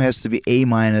every song has to be A-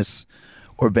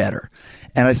 or better.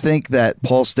 And I think that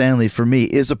Paul Stanley, for me,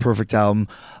 is a perfect album.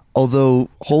 Although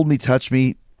Hold Me, Touch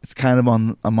Me, it's kind of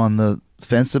I'm on the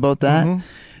fence about that. Mm-hmm.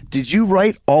 Did you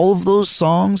write all of those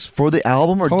songs for the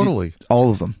album, or totally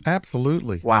all of them?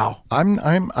 Absolutely. Wow. I'm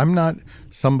not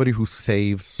somebody who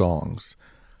saves songs.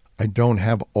 I don't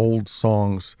have old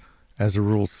songs as a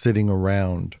rule sitting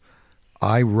around.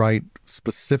 I write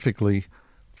specifically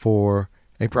for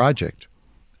a project.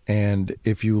 And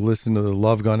if you listen to the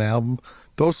Love Gun album,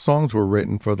 those songs were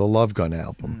written for the Love Gun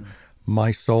album.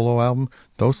 My solo album,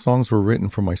 those songs were written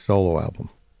for my solo album.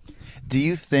 Do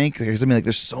you think,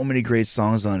 there's so many great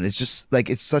songs on it. It's just like,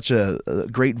 it's such a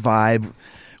great vibe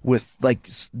with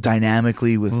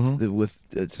dynamically with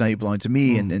Tonight You Belong to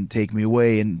Me and Take Me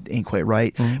Away and Ain't Quite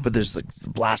Right. But there's the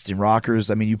blasting rockers.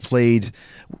 I mean, you played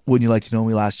Wouldn't You Like to Know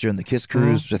Me last year on the Kiss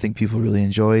Cruise, which I think people really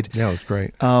enjoyed. Yeah, it was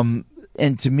great.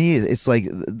 And to me, it's like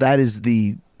that is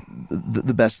the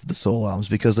best of the solo albums,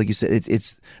 because like you said,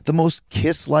 it's the most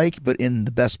Kiss-like, but in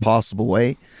the best possible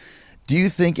way. Do you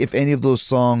think if any of those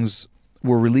songs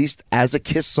were released as a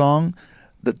Kiss song,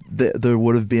 that there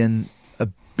would have been a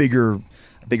bigger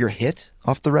hit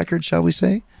off the record, shall we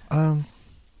say?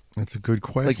 That's a good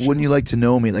question. Like, Wouldn't You Like to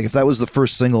Know Me? Like, if that was the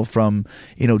first single from,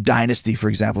 Dynasty, for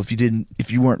example,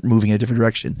 if you weren't moving in a different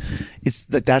direction, it's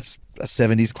that's a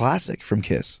 70s classic from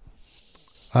Kiss.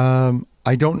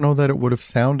 I don't know that it would have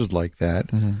sounded like that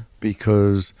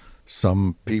because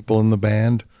some people in the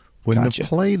band wouldn't have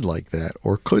played like that,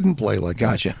 or couldn't play like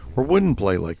that, or wouldn't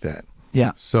play like that.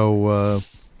 Yeah. So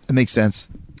it makes sense.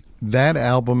 That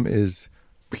album is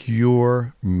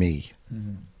pure me.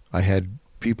 I had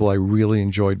people I really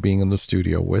enjoyed being in the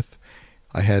studio with.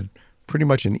 I had pretty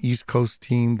much an East Coast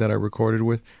team that I recorded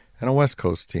with and a West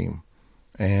Coast team.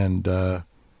 And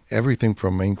everything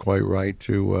from Ain't Quite Right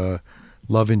to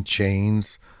Love in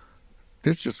Chains.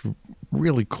 There's just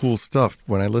really cool stuff.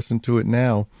 When I listen to it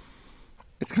now,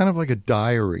 it's kind of like a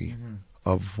diary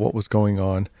of what was going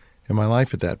on in my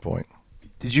life at that point.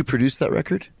 Did you produce that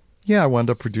record? Yeah, I wound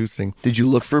up producing. Did you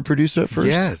look for a producer at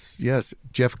first? Yes.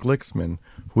 Jeff Glicksman,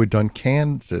 who had done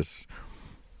Kansas.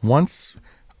 Once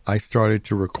I started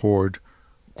to record,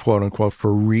 quote unquote,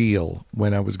 for real,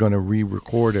 when I was going to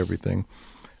re-record everything,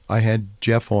 I had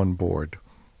Jeff on board.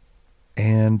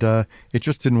 And it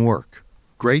just didn't work.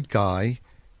 Great guy,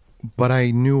 but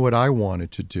I knew what I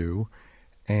wanted to do,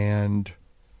 and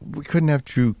we couldn't have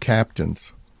two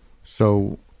captains.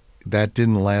 So that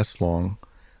didn't last long.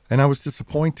 And I was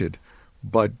disappointed,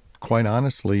 but quite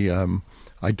honestly,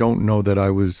 I don't know that I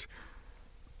was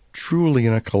truly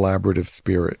in a collaborative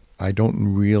spirit. I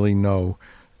don't really know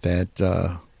that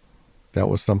that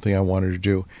was something I wanted to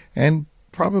do. And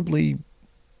probably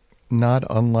not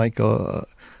unlike a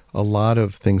lot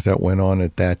of things that went on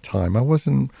at that time. I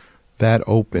wasn't that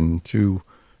open to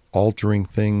altering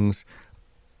things.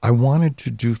 I wanted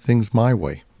to do things my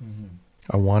way.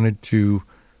 I wanted to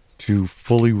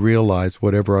fully realize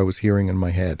whatever I was hearing in my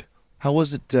head. How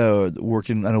was it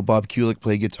working? I know Bob Kulick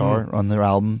played guitar on their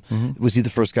album. Was he the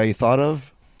first guy you thought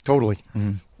of? Totally.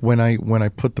 When I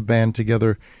put the band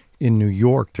together in New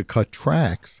York to cut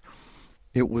tracks,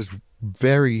 it was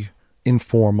very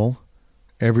informal.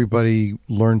 Everybody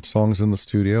learned songs in the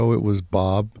studio. It was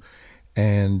Bob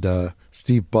and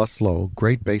Steve Buslow,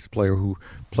 great bass player who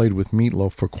played with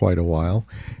Meatloaf for quite a while,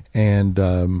 and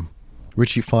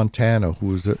Richie Fontana, who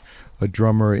was a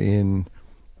drummer in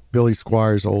Billy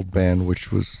Squire's old band,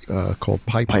 which was called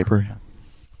Piper.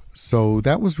 So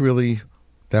that was really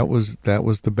that was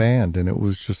the band, and it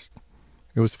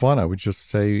was fun. I would just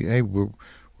say, "Hey, we're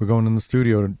going in the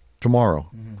studio tomorrow,"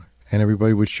 and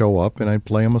everybody would show up, and I'd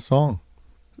play them a song.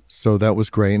 So that was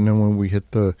great. And then when we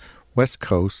hit the West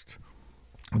Coast,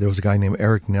 there was a guy named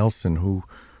Eric Nelson who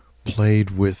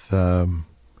played with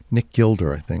Nick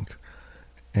Gilder, I think,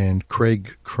 and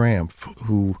Craig Cramp,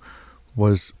 who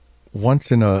was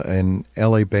once in an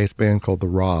LA-based band called the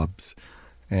Robs.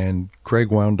 And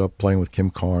Craig wound up playing with Kim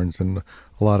Carnes and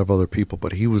a lot of other people,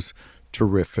 but he was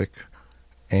terrific.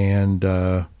 And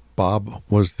Bob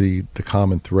was the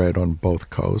common thread on both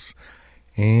coasts.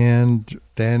 And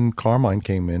then Carmine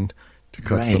came in to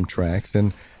cut some tracks.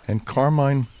 And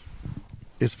Carmine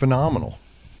is phenomenal.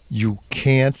 You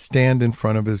can't stand in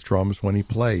front of his drums when he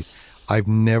plays. I've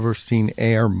never seen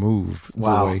air move the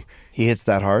way he hits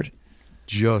that hard.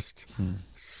 Just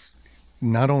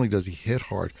not only does he hit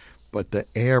hard, but the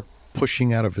air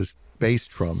pushing out of his bass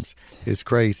drums is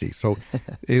crazy. So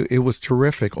it was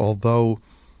terrific, although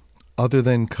other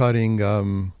than cutting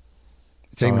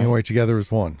Take Me Away Together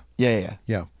as One. Yeah.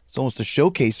 It's almost a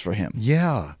showcase for him.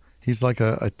 Yeah. He's like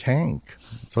a tank.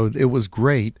 So it was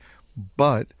great.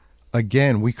 But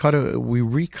again, we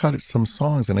recut some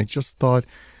songs, and I just thought,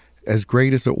 as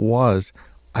great as it was,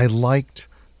 I liked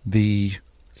the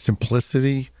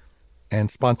simplicity and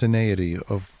spontaneity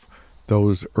of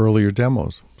those earlier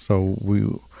demos.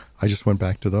 So I just went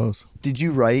back to those. Did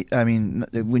you write, I mean,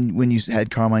 when you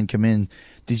had Carmine come in,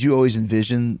 did you always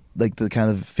envision like the kind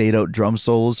of fade out drum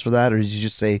solos for that? Or did you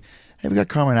just say, hey, we got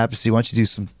Carmine Appice, why don't you do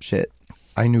some shit?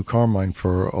 I knew Carmine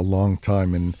for a long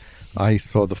time, and I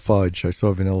saw the Fudge. I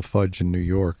saw Vanilla Fudge in New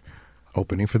York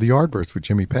opening for the Yardbirds with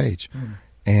Jimmy Page.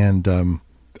 And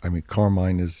I mean,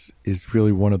 Carmine is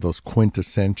really one of those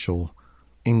quintessential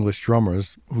English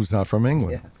drummers who's not from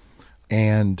England. Yeah.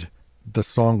 And the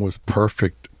song was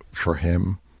perfect for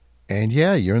him. And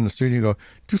yeah, you're in the studio, you go,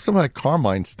 do some of that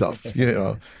Carmine stuff,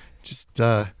 just,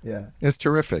 it's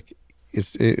terrific.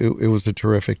 It was a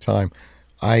terrific time.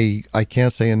 I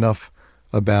can't say enough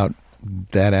about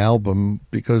that album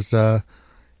because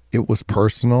it was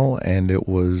personal and it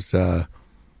was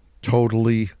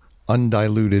totally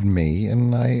undiluted me,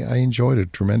 and I enjoyed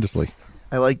it tremendously.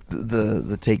 I like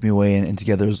the Take Me Away and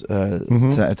Together's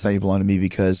Tonight You Belong to Me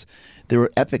because they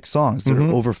were epic songs. They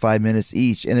were over 5 minutes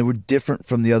each, and they were different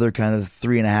from the other kind of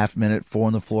 3.5 minute 4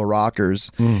 on the floor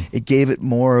rockers. It gave it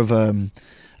more of a,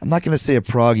 I'm not going to say a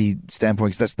proggy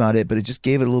standpoint because that's not it, but it just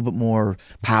gave it a little bit more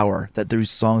power that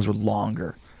these songs were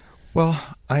longer. Well,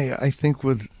 I think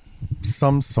with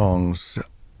some songs,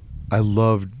 I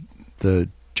loved the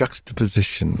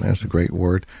juxtaposition, that's a great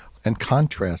word, and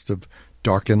contrast of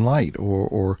dark and light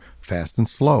or fast and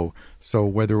slow. So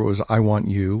whether it was I Want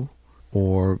You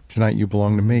or Tonight You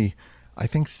Belong to Me, I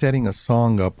think setting a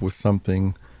song up with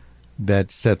something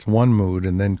that sets one mood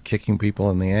and then kicking people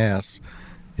in the ass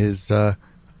is I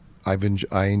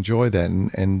enjoy that.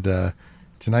 And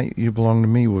Tonight You Belong to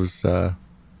Me was a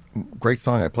great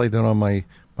song. I played that on my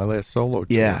last solo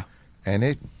tour. Yeah. And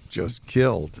it just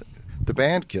killed. The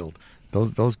band killed.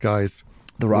 Those guys,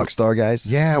 the Rockstar guys.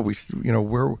 Yeah,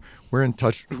 we're in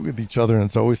touch with each other, and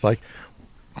it's always like,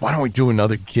 why don't we do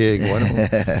another gig? Why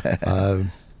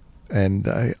don't and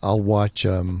I'll watch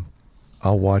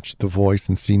The Voice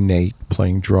and see Nate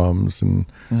playing drums and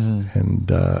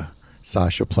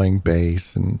Sasha playing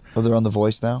bass, and they're on The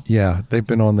Voice now. Yeah, they've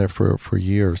been on there for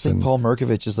years. I think Paul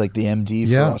Merkovich is like the MD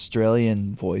for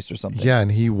Australian Voice or something. Yeah,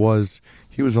 and he was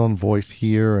on Voice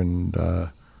here, and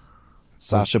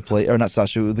Sasha not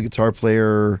Sasha, the guitar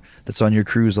player that's on your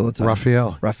cruise all the time.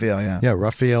 Raphael, yeah. Yeah,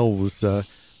 Raphael was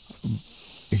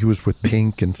he was with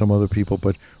Pink and some other people,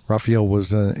 but Raphael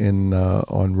was on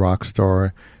Rockstar,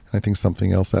 and I think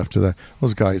something else after that.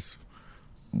 Those guys,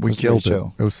 we killed it.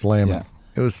 It was slamming. Yeah.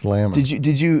 It was slamming.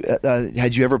 Did you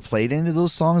had you ever played any of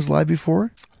those songs live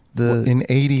before? In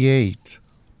 '88,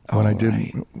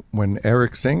 when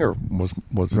Eric Singer was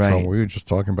the drummer. We were just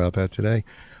talking about that today.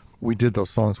 We did those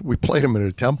songs. We played them at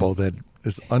a tempo that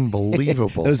is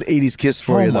unbelievable. Those 80s Kiss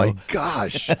for you, though. Oh, my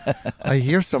gosh. I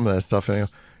hear some of that stuff, and I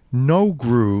go, no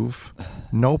groove,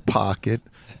 no pocket,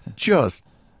 just,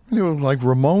 it was like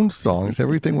Ramones songs.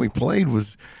 Everything we played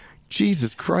was,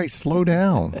 Jesus Christ, slow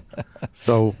down.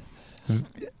 So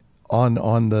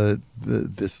on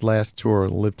this last tour,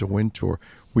 Live to Win tour,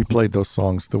 we played those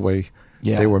songs the way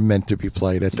they were meant to be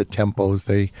played, at the tempos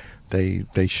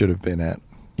they should have been at.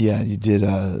 Yeah, you did.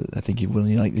 I think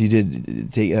you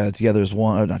did take Together as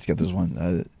One. Not Together as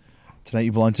One. Tonight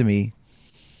You Belong to Me.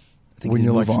 I think When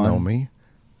You Like to Know Me.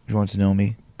 You Want to Know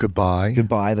Me. Goodbye.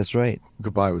 That's right.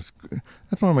 Goodbye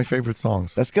that's one of my favorite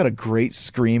songs. That's got a great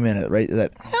scream in it, right?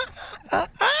 That.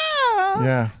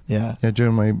 Yeah,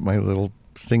 doing my little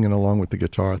singing along with the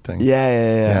guitar thing.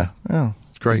 Yeah. Oh,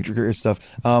 it's great. It's great stuff.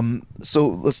 So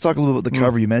let's talk a little bit about the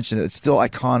cover. You mentioned it. It's still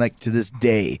iconic to this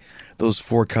day, those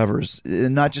 4 covers.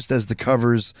 And not just as the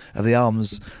covers of the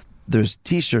albums. There's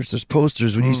T-shirts, there's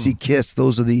posters. When you see Kiss,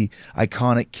 those are the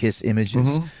iconic Kiss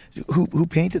images. Who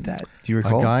painted that? Do you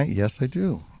recall? A guy, yes, I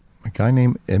do. A guy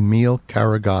named Emil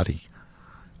Caragatti.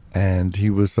 And he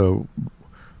was a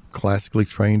classically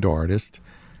trained artist.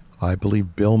 I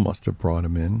believe Bill must have brought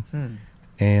him in.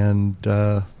 And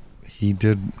he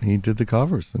did the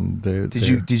covers. And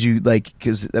Did you like,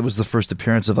 because that was the first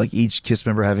appearance of like each Kiss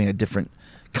member having a different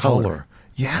color.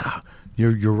 Yeah,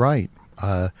 you're right.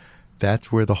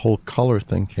 That's where the whole color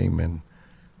thing came in.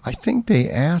 I think they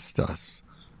asked us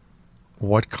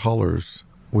what colors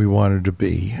we wanted to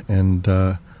be, and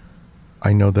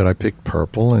I know that I picked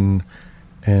purple, and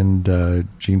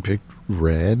Gene picked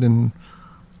red, and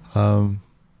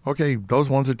okay, those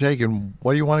ones are taken.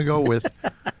 What do you want to go with?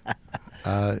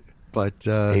 But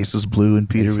Ace was blue and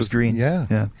Peter was green.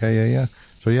 Yeah.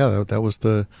 So yeah, that was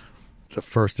the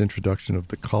first introduction of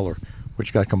the color,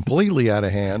 which got completely out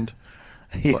of hand.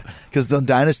 Because on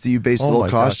Dynasty, you based the whole my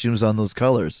costumes on those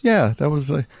colors. Yeah, that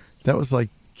was like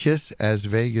Kiss as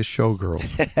Vegas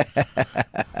showgirls.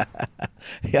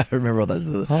 Yeah, I remember all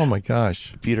that. Oh my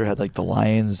gosh, Peter had like the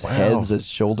lions' heads as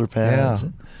shoulder pads. Yeah.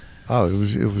 Oh,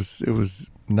 it was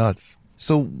nuts.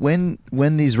 So when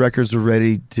these records were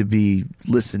ready to be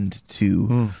listened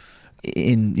to,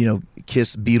 in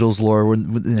Kiss Beatles lore,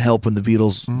 when the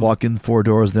Beatles walk in the 4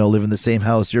 doors and they all live in the same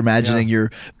house, you're imagining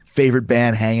your favorite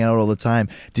band hanging out all the time.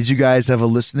 Did you guys have a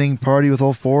listening party with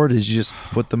all 4? Or did you just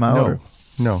put them out?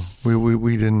 No,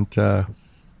 we didn't.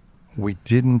 We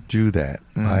didn't do that.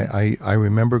 I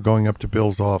remember going up to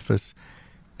Bill's office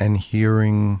and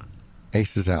hearing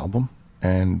Ace's album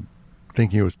and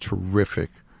thinking it was terrific.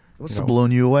 It must have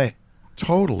blown you away.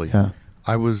 Totally. Yeah.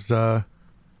 I was wow.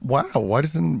 Why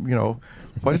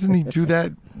doesn't he do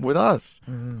that with us?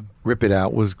 Rip It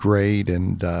Out was great,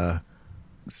 and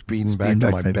Speeding Back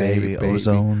to My Baby,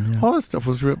 Ozone. Yeah. All that stuff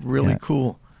was really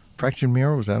cool. Fraction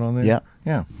Mirror, was that on there? Yeah.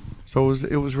 Yeah. So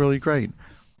it was really great.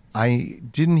 I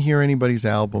didn't hear anybody's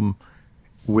album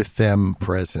with them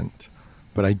present,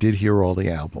 but I did hear all the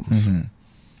albums.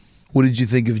 What did you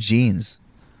think of Gene's?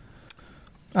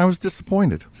 I was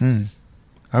disappointed.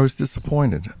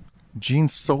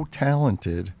 Gene's so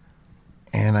talented,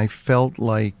 and I felt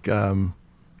like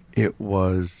it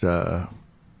was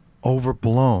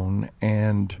overblown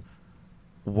and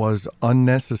was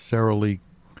unnecessarily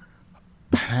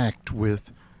packed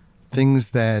with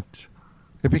things that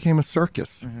it became a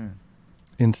circus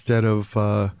instead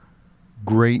of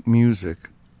great music,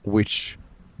 which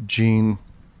Gene,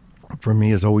 for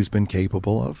me, has always been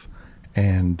capable of.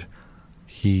 And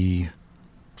he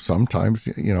sometimes,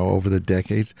 over the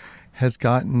decades, has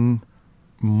gotten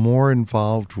more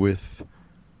involved with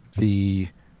the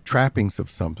trappings of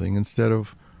something instead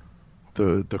of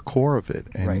the core of it.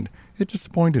 And it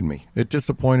disappointed me. It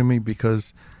disappointed me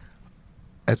because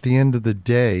at the end of the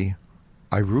day,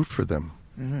 I root for them.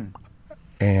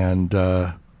 And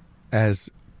as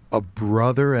a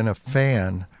brother and a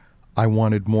fan, I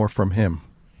wanted more from him.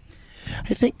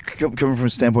 I think coming from a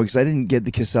standpoint, because I didn't get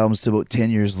the Kiss albums till about 10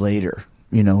 years later,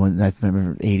 and I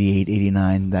remember 88,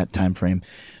 89, that time frame.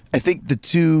 I think the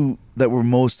 2 that were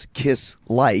most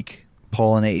Kiss-like,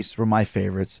 Paul and Ace, were my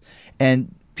favorites.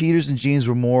 And Peter's and Gene's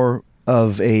were more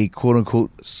of a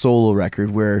quote-unquote solo record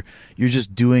where you're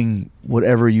just doing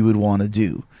whatever you would want to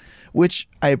do, which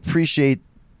I appreciate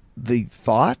the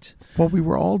thought. Well, we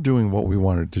were all doing what we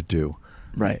wanted to do.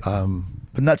 Right.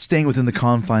 But not staying within the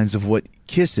confines of what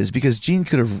Kiss is, because Gene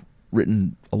could have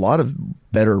written a lot of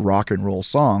better rock and roll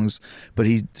songs, but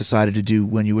he decided to do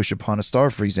When You Wish Upon a Star,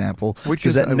 for example,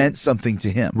 because that meant something to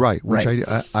him. Right. Which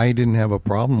I didn't have a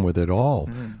problem with at all.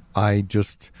 I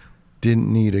just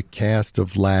didn't need a cast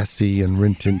of Lassie and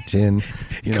Rin Tin Tin.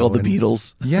 Called the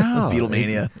Beatles. Yeah.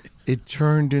 Beatlemania. It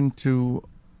turned into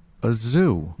a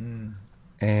zoo.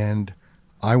 And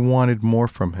I wanted more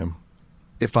from him.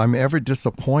 If I'm ever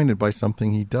disappointed by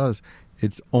something he does,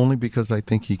 it's only because I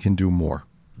think he can do more.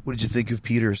 What did you think of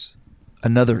Peter's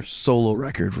another solo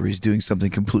record where he's doing something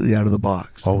completely out of the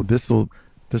box? Oh, this'll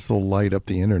light up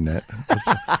the internet.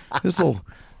 This'll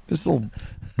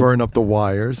burn up the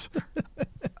wires.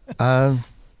 I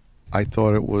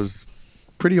thought it was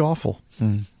pretty awful.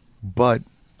 But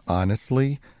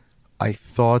honestly, I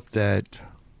thought that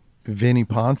Vinnie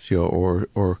Poncia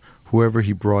or whoever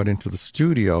he brought into the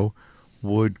studio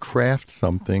would craft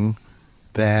something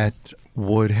that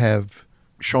would have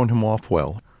shown him off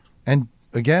well. And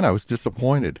again, I was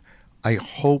disappointed. I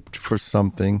hoped for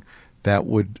something that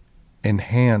would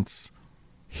enhance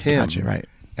him. Gotcha, right.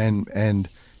 And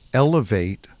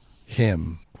elevate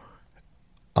him.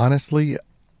 Honestly,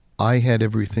 I had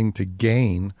everything to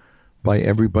gain by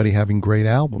everybody having great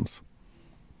albums.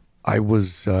 I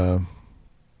was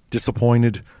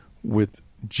disappointed with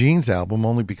Gene's album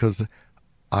only because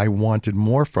I wanted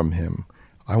more from him.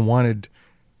 I wanted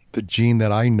the Gene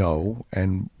that I know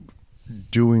and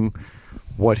doing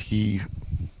what he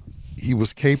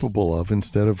was capable of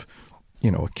instead of,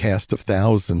 a cast of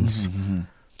thousands.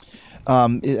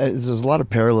 There's a lot of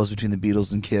parallels between the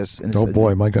Beatles and Kiss. And Oh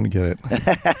boy, am I going to get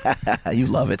it. you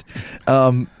love it.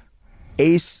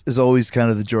 Ace is always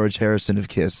kind of the George Harrison of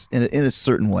Kiss in a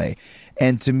certain way.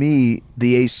 And to me,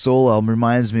 the Ace Soul album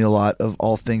reminds me a lot of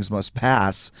All Things Must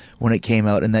Pass when it came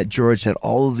out, and that George had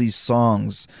all of these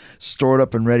songs stored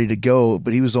up and ready to go,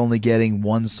 but he was only getting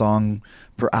one song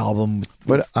per album.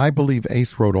 But I believe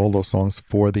Ace wrote all those songs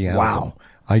for the album. Wow.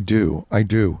 I do.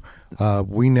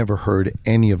 We never heard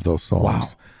any of those songs. Wow.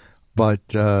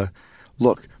 But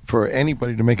look, for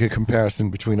anybody to make a comparison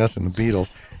between us and the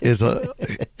Beatles is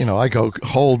I go,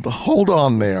 hold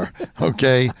on there,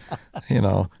 okay?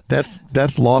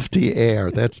 That's lofty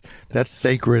air. That's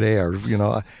sacred air.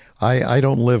 I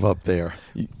don't live up there.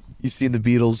 You seen the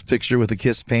Beatles picture with the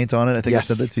Kiss paint on it? I think Yes.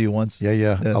 I sent it to you once.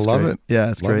 Yeah. I love great. it.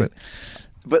 Yeah, it's Love great. it.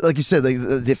 But like you said,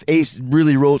 if Ace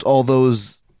really wrote all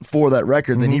those for that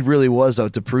record, then he really was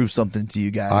out to prove something to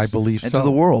you guys. I believe and so. to the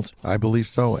world. I believe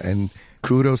so. And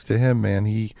kudos to him, man.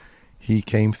 He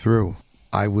came through.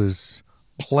 I was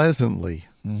pleasantly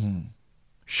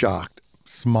shocked,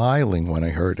 smiling when I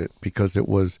heard it because it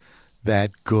was that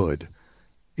good.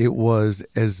 It was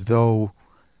as though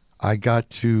I got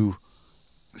to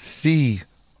see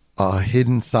a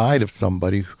hidden side of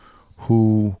somebody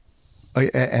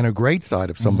and a great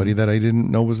side of somebody that I didn't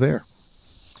know was there.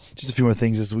 Just a few more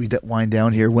things as we wind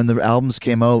down here. When the albums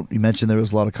came out, you mentioned there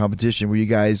was a lot of competition. Were you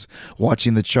guys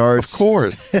watching the charts? Of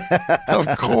course.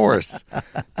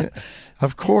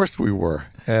 Of course we were.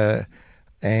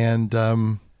 And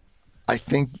I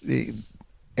think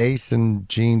Ace and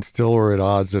Gene still are at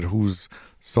odds at who's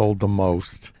sold the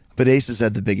most. But Ace has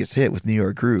had the biggest hit with New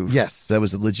York Groove. Yes. That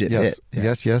was a legit hit.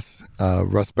 Yeah. Yes.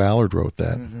 Russ Ballard wrote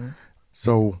that.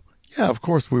 So, yeah, of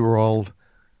course we were all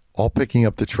picking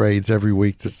up the trades every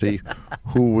week to see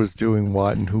who was doing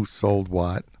what and who sold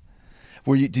what.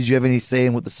 Did you have any say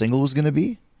in what the single was going to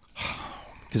be?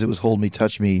 Because it was "Hold Me,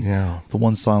 Touch Me." Yeah. The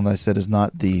one song that I said is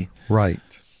not the Right.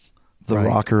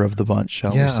 rocker of the bunch,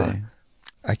 shall we say?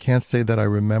 I can't say that I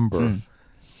remember,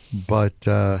 but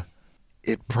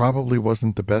it probably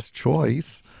wasn't the best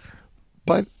choice,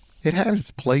 but it had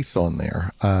its place on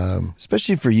there.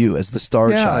 Especially for you as the star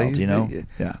child,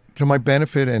 Yeah. To my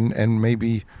benefit and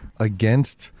maybe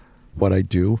against what I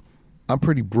do, I'm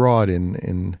pretty broad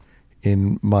in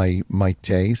my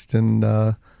taste, and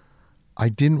I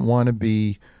didn't want to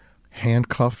be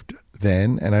handcuffed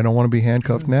then, and I don't want to be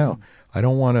handcuffed now. I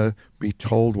don't want to be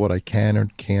told what I can or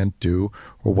can't do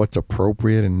or what's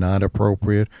appropriate and not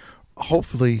appropriate.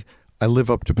 Hopefully, I live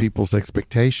up to people's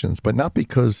expectations, but not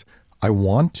because I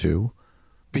want to,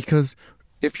 because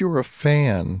if you're a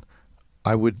fan,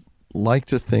 I would like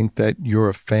to think that you're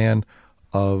a fan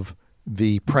of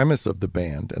the premise of the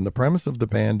band. And the premise of the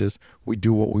band is we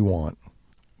do what we want,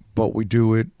 but we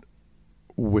do it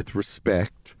with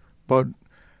respect. But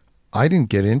I didn't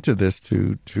get into this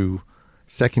to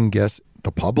second guess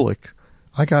the public.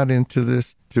 I got into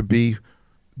this to be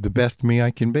the best me I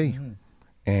can be.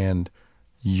 And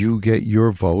you get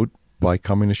your vote by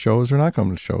coming to shows or not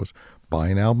coming to shows,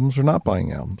 buying albums or not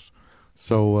buying albums.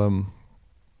 So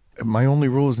my only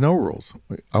rule is no rules.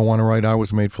 I want to write I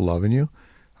Was Made for Loving You.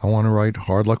 I want to write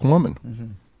Hard Luck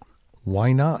Woman.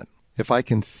 Why not? If I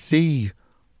can see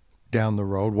down the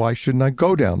road, why shouldn't I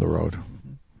go down the road?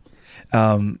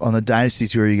 On the Dynasty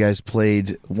tour, you guys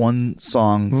played one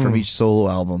song from each solo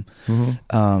album.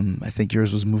 I think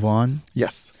yours was Move On.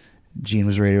 Yes. Gene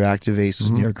was Radioactive, Ace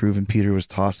was New York Groove, and Peter was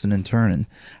Tossin' and Turnin'.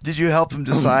 Did you help him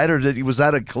decide, or was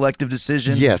that a collective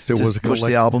decision? Yes, it to was push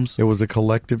the albums. It was a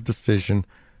collective decision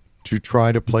to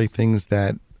try to play things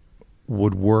that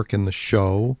would work in the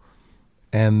show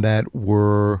and that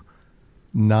were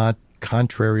not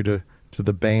contrary to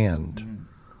the band.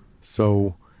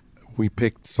 So we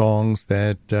picked songs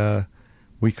that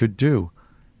we could do.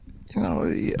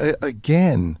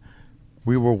 Again,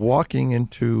 we were walking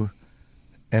into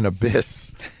an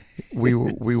abyss. We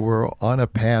were on a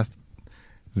path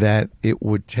that it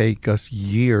would take us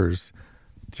years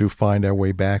to find our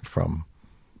way back from.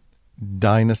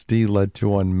 Dynasty led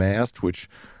to Unmasked, which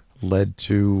led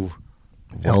to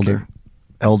Elder.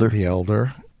 The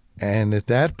Elder. And at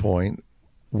that point,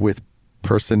 with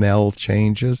personnel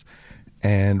changes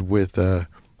and with a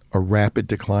a rapid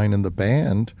decline in the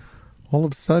band, all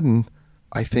of a sudden,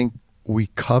 I think we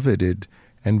coveted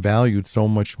and valued so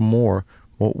much more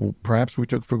what perhaps we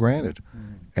took for granted.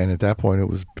 And at that point, it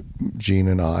was Gene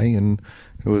and I, and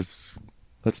it was,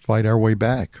 let's fight our way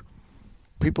back.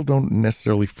 People don't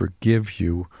necessarily forgive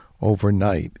you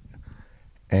overnight.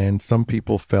 And some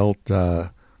people felt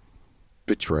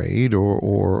betrayed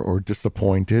or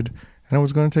disappointed. And it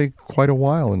was going to take quite a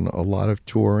while and a lot of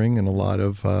touring and a lot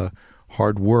of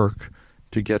hard work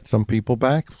to get some people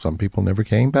back. Some people never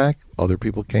came back. Other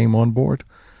people came on board.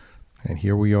 And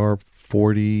here we are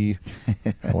 45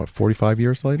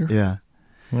 years later? Yeah.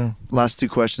 Last two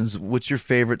questions. What's your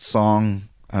favorite song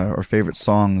or favorite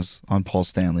songs on Paul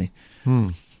Stanley?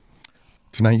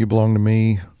 Tonight You Belong to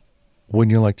Me,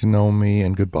 Wouldn't You Like to Know Me,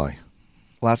 and Goodbye.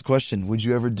 Last question. Would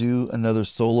you ever do another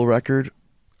solo record,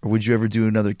 or would you ever do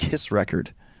another Kiss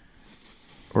record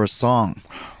or a song?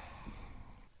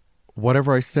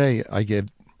 Whatever I say, I get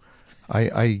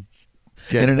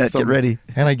Internet, get ready.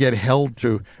 And I get held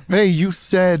to, hey, you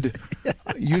said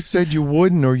you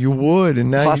wouldn't or you would, and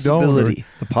now you don't.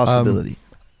 The possibility.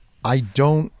 I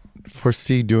don't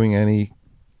foresee doing any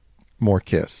more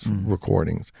Kiss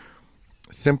recordings,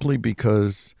 simply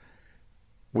because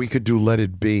we could do Let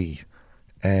It Be,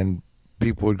 and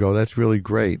people would go, that's really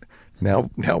great. Now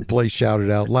play Shout It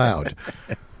Out Loud.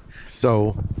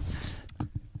 So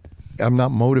I'm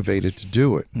not motivated to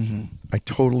do it. I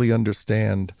totally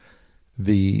understand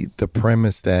the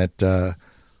premise that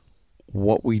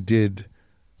what we did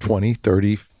 20,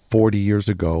 30, 40 years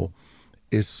ago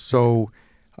is so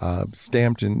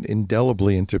stamped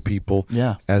indelibly into people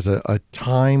as a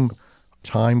time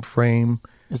frame.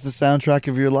 It's the soundtrack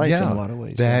of your life in a lot of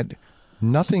ways. That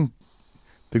nothing,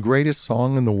 the greatest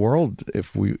song in the world,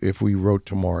 if we wrote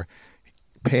tomorrow,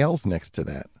 pales next to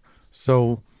that.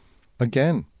 So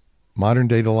again, Modern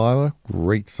Day Delilah,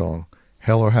 great song.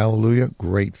 Hell or Hallelujah,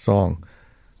 great song.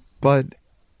 But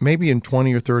maybe in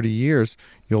 20 or 30 years,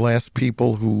 you'll ask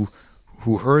people who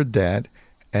heard that,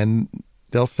 and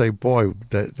they'll say, boy,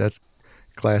 that's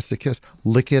classic Kiss.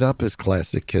 Lick It Up as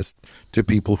classic Kiss to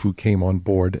people who came on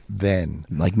board then.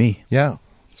 Like me. Yeah.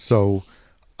 So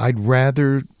I'd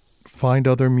rather find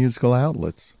other musical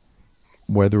outlets,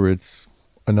 whether it's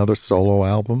another solo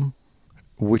album,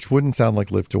 which wouldn't sound like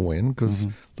Live to Win, because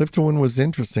Live to Win was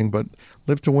interesting, but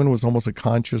Live to Win was almost a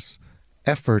conscious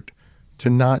effort to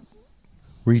not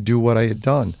redo what I had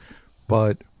done.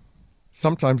 But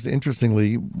sometimes,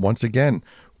 interestingly, once again,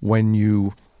 when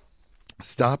you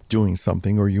stop doing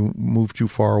something or you move too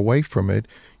far away from it,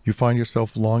 you find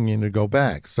yourself longing to go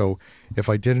back. So if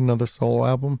I did another solo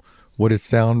album, would it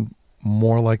sound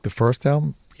more like the first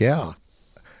album? Yeah.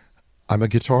 I'm a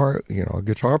guitar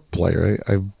player.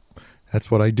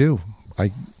 That's what I do.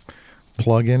 I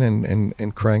plug in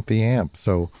and crank the amp.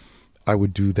 So I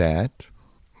would do that.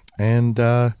 And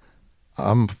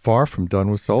I'm far from done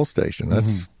with Soul Station.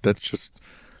 That's just,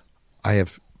 I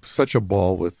have such a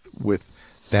ball with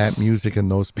that music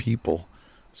and those people.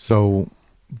 So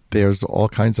there's all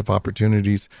kinds of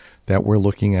opportunities that we're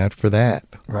looking at for that.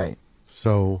 Right.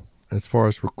 So as far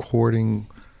as recording,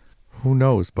 who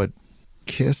knows? But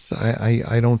Kiss,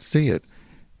 I don't see it.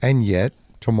 And yet,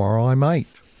 tomorrow I might.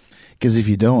 Because if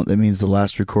you don't, that means the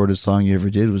last recorded song you ever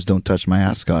did was Don't Touch My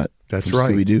Ascot. That's from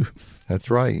right. Scooby-Doo. That's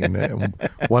right. And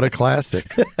what a classic.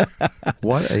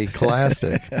 What a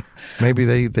classic. Maybe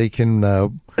they can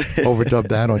overdub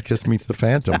that on Kiss Meets the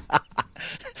Phantom.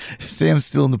 Sam's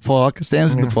still in the park.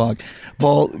 Sam's in the park.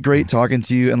 Paul, great talking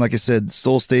to you. And like I said,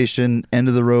 Soul Station, End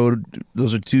of the Road,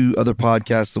 those are two other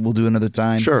podcasts that we'll do another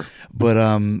time. Sure. But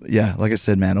yeah, like I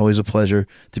said, man, always a pleasure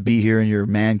to be here in your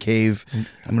man cave.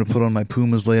 I'm going to put on my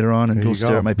Pumas later on and There go you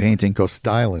stare at my painting. Go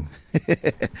styling.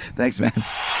 Thanks, man. Listen,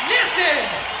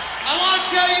 I want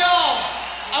to tell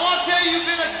you you've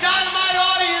been a dynamite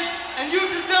audience, and you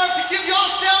deserve to give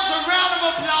yourselves a round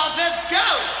of applause. Let's go.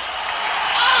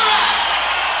 All right.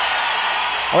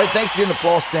 All right, thanks again to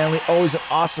Paul Stanley. Always an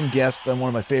awesome guest and one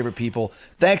of my favorite people.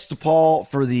 Thanks to Paul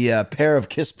for the pair of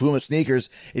Kiss Puma sneakers.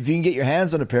 If you can get your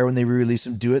hands on a pair when they re-release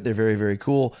them, do it. They're very, very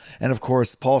cool. And of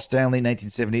course, Paul Stanley,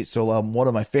 1978 solo album, one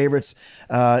of my favorites.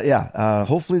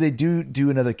 Hopefully they do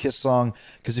another Kiss song,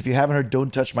 because if you haven't heard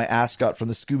Don't Touch My Ascot from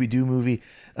the Scooby-Doo movie,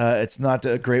 it's not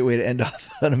a great way to end off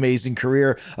an amazing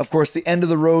career. Of course, the End of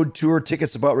the Road tour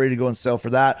tickets about ready to go on sale for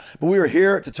that. But we are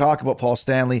here to talk about Paul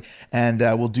Stanley, and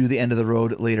we'll do the End of the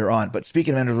Road later on. But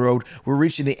speaking of end of the road, we're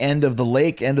reaching the end of the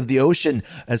lake, end of the ocean,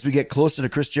 as we get closer to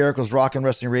Chris Jericho's Rock and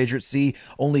Wrestling Rager at Sea,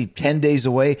 only 10 days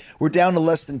away. We're down to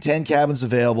less than 10 cabins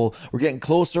available. We're getting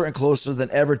closer and closer than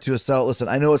ever to a sell. Listen,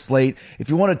 I know it's late. If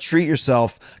you want to treat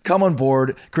yourself, come on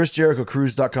board,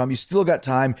 ChrisJerichoCruise.com. You still got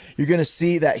time. You're going to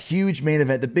see that huge main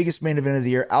event, the biggest main event of the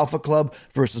year, Alpha Club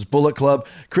versus Bullet Club,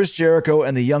 Chris Jericho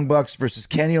and the Young Bucks versus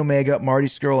Kenny Omega, Marty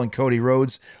Scurll, and Cody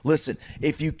Rhodes. Listen,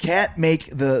 if you can't make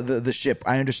the ship,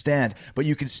 I understand, but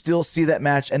you can still see that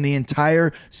match and the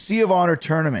entire Sea of Honor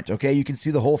tournament, okay? You can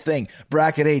see the whole thing.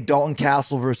 Bracket A, Dalton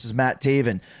Castle versus Matt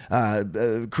Taven,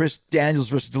 Chris Daniels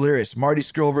versus Delirious, Marty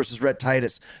Scurll versus Rhett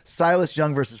Titus, Silas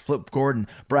Young versus Flip Gordon.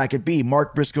 Bracket B,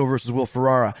 Mark Briscoe versus Will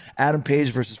Ferrara, Adam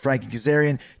Page versus Frankie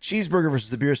Kazarian, Cheeseburger versus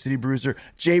the Beer City Bruiser,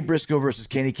 Jay Briscoe versus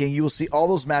Kenny King. You will see all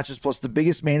those matches plus the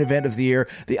biggest main event of the year,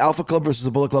 the Alpha Club versus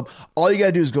the Bullet Club. All you got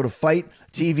to do is go to Fight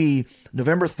TV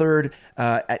November 3rd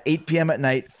at 8 p.m. at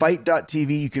night,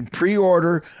 fight.tv. You can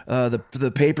pre-order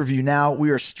the pay-per-view now. We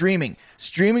are streaming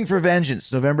for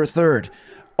Vengeance November 3rd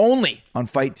only on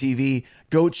Fight TV.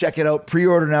 Go check it out.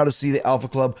 Pre-order now to see the Alpha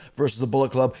Club versus the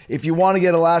Bullet Club. If you want to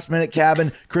get a last-minute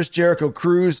cabin,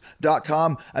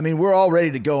 ChrisJerichoCruise.com. I mean, we're all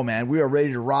ready to go, man. We are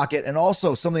ready to rock it. And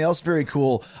also, something else very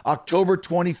cool, October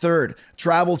 23rd,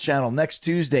 Travel Channel, next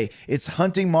Tuesday. It's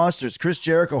Hunting Monsters, Chris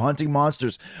Jericho Hunting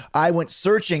Monsters. I went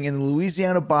searching in the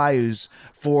Louisiana bayous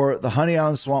for the Honey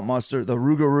Island Swamp Monster, the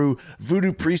Rougarou,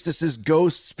 Voodoo Priestesses,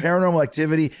 Ghosts, Paranormal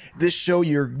Activity. This show,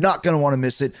 you're not going to want to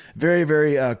miss it. Very,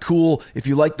 very cool. If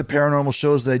you like the paranormal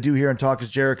shows that I do here on Talk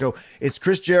is Jericho, it's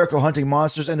Chris Jericho Hunting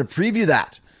Monsters. And to preview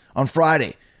that on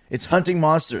Friday, it's Hunting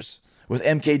Monsters with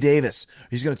MK Davis.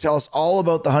 He's going to tell us all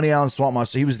about the Honey Island Swamp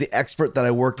Monster. He was the expert that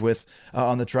I worked with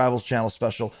on the Travels Channel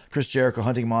special, Chris Jericho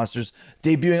Hunting Monsters,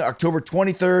 debuting October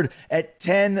 23rd at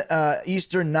 10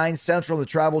 Eastern, 9 Central on the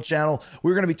Travel Channel.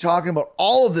 We're going to be talking about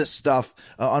all of this stuff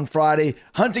on Friday.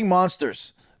 Hunting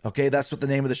Monsters. Okay, that's what the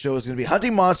name of the show is going to be.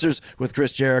 Hunting Monsters with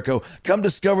Chris Jericho. Come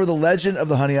discover the legend of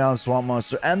the Honey Island Swamp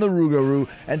Monster and the Rougarou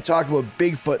and talk about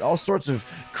Bigfoot, all sorts of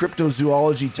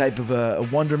cryptozoology type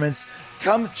of wonderments.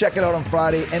 Come check it out on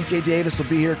Friday. MK Davis will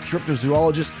be here,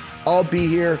 cryptozoologist. I'll be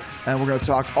here, and we're going to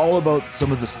talk all about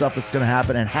some of the stuff that's going to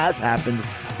happen and has happened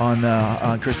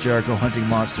on Chris Jericho Hunting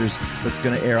Monsters that's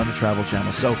going to air on the Travel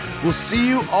Channel. So we'll see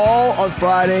you all on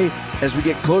Friday as we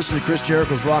get closer to Chris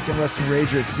Jericho's Rock and Wrestling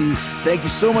Rager at Sea. Thank you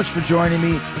so much for joining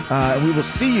me, and we will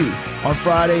see you on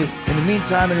Friday. In the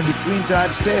meantime and in between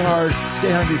time, stay hard, stay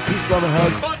hungry, peace, love, and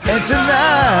hugs. And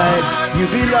tonight, you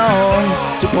belong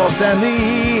to Paul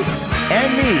Stanley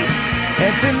and me.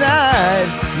 And tonight,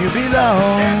 you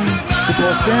belong to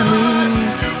Paul Stanley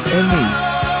and me.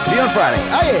 See you on Friday.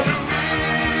 Oh, yeah.